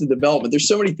about Arrested Development. There's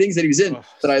so many things that he was in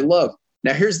that I love.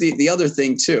 Now, here's the other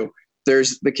thing, too.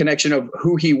 There's the connection of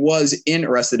who he was in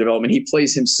Arrested Development. He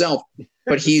plays himself,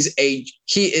 but he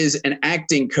is an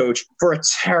acting coach for a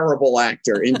terrible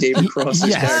actor in David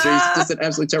Cross's character. He's just an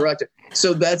absolutely terrible actor.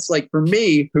 So that's like, for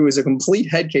me, who is a complete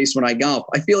head case when I golf,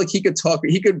 I feel like he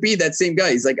could be that same guy.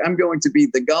 He's like, I'm going to be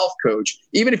the golf coach,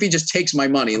 even if he just takes my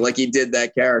money like he did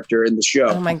that character in the show.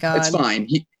 Oh, my God. It's fine.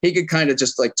 He could kind of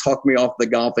just like talk me off the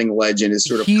golfing ledge in his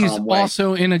sort of calm way. He's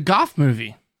also in a golf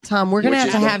movie. Tom, we're going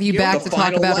to have you back to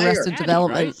talk about Arrested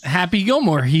Development. Right? Happy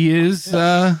Gilmore. He is.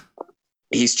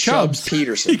 He's Chubbs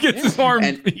Peterson. He gets his arm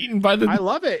eaten by the. I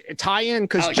love it. Tie in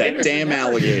because that damn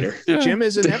alligator. Jim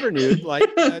is an Evernude like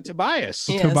Tobias.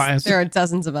 Yes, Tobias. there are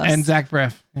dozens of us. And Zach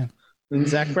Braff. Yeah. And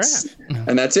Zach Braff.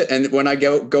 And that's it. And when I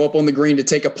go up on the green to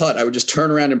take a putt, I would just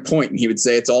turn around and point, and he would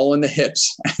say, "It's all in the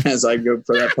hips," as I go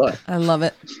for that putt. I love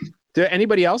it.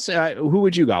 Anybody else? Who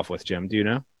would you golf with, Jim? Do you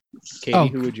know? Katie,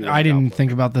 who would you? I didn't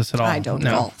think about this at all. I don't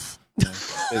golf.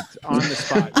 It's on the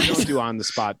spot. We don't do on the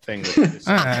spot thing.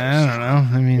 I don't know.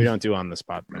 I mean, we don't do on the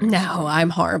spot thing. No, I'm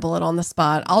horrible at on the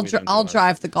spot. I'll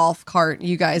drive the golf cart.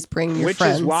 You guys bring your Which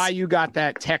friends. is why you got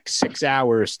that tech 6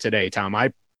 hours today, Tom.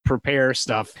 I prepare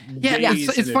stuff. Yeah,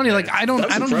 it's funny. Like I don't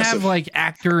have like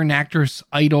actor and actress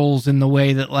idols in the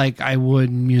way that like I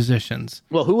would musicians.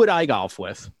 Well, who would I golf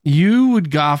with? You would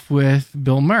golf with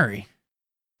Bill Murray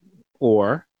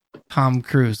or Tom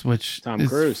Cruise, which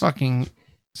is fucking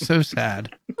so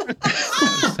sad.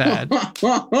 So sad.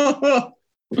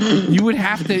 You would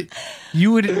have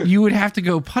to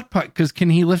go putt because can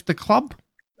he lift a club?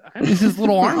 Is his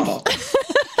little arms?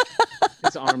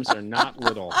 His arms are not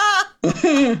little.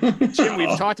 Jim,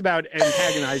 we've talked about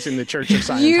antagonizing the Church of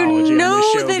Scientology. You know on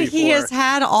this show that before. he has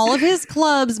had all of his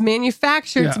clubs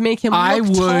manufactured to make him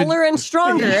look taller and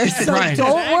stronger. So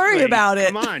don't worry about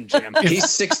it. Come on, Jim. He's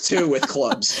 6'2" with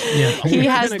clubs. Yeah. He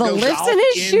has the lifts in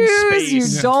his shoes.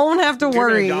 You don't have to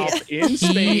worry.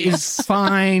 He is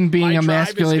fine being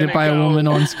emasculated by a woman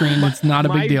on screen. It's not a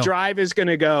big deal. My drive is going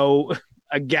to go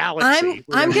a galaxy.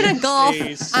 I'm gonna golf.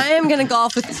 I am gonna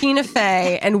golf with Tina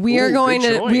Fey, and we are going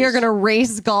to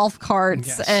race golf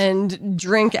carts and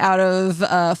drink out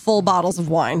of full bottles of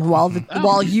wine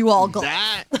while you all golf.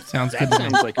 That sounds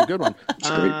like a good one.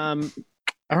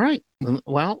 All right.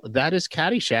 Well, that is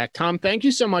Caddyshack. Tom, thank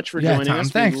you so much for joining Tom,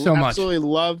 us. Thanks so much. Absolutely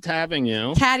loved having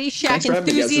you. Caddyshack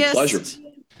enthusiast. Pleasure.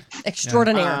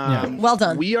 Extraordinaire. Well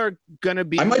done. We are going to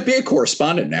be. I might be a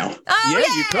correspondent now. Oh, yeah,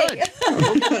 you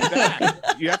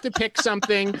could. You have to pick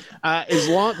something.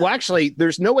 Well, actually,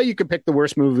 there's no way you could pick the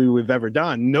worst movie we've ever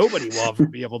done. Nobody will ever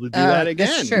be able to do that again.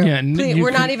 That's true. Yeah, Please,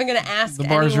 we're not even going to ask. The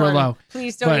bars are low.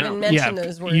 Please don't even mention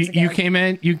those words. You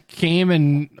came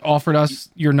and offered us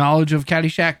your knowledge of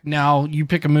Caddyshack. Now you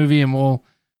pick a movie and we'll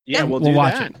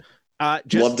watch that.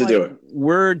 it. Love to do it.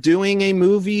 We're doing a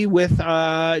movie with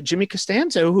Jimmy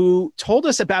Costanzo, who told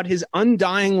us about his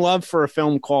undying love for a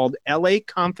film called L.A.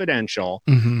 Confidential.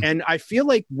 Mm-hmm. And I feel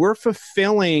like we're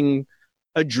fulfilling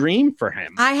a dream for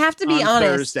him. I have to be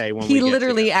honest. Thursday when he we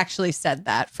literally actually said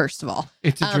that, first of all.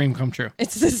 It's a dream come true.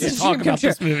 It's a dream come true.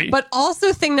 This movie. But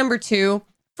also thing number 2,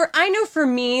 I know for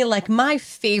me, like my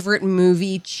favorite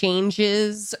movie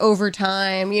changes over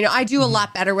time. You know, I do a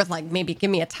lot better with like maybe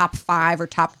give me a top 5 or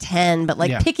top 10, but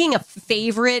like picking a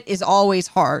favorite is always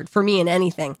hard for me in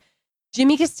anything.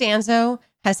 Jimmy Costanzo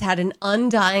has had an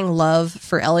undying love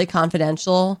for LA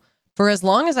Confidential for as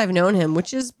long as I've known him,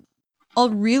 which is a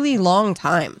really long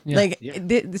time.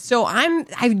 So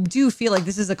I do feel like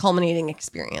this is a culminating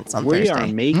experience on Thursday. We are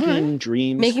making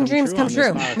dreams come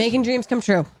true. Making dreams come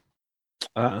true.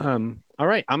 All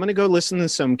right, I'm gonna go listen to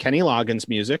some Kenny Loggins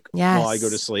music while I go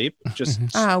to sleep.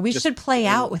 We should play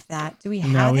out with that. Do we have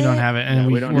it? No, we don't have it,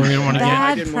 and we don't want to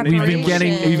get.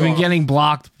 We've been getting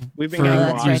blocked. We've been getting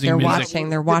blocked. Right. They're watching.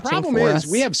 They're watching. The problem for is us.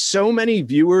 we have so many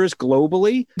viewers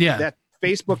globally that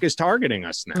Facebook is targeting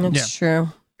us now. That's true.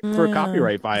 For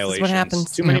copyright violations. This is what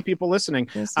happens. Too many people listening.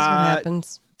 This is what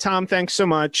happens. Tom, thanks so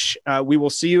much. We will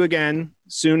see you again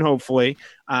soon, hopefully.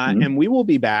 And we will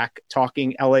be back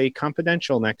talking LA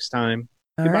Confidential next time.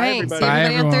 All Goodbye, right. everybody. See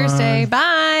everybody on Thursday.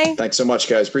 Bye. Thanks so much,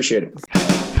 guys. Appreciate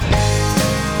it.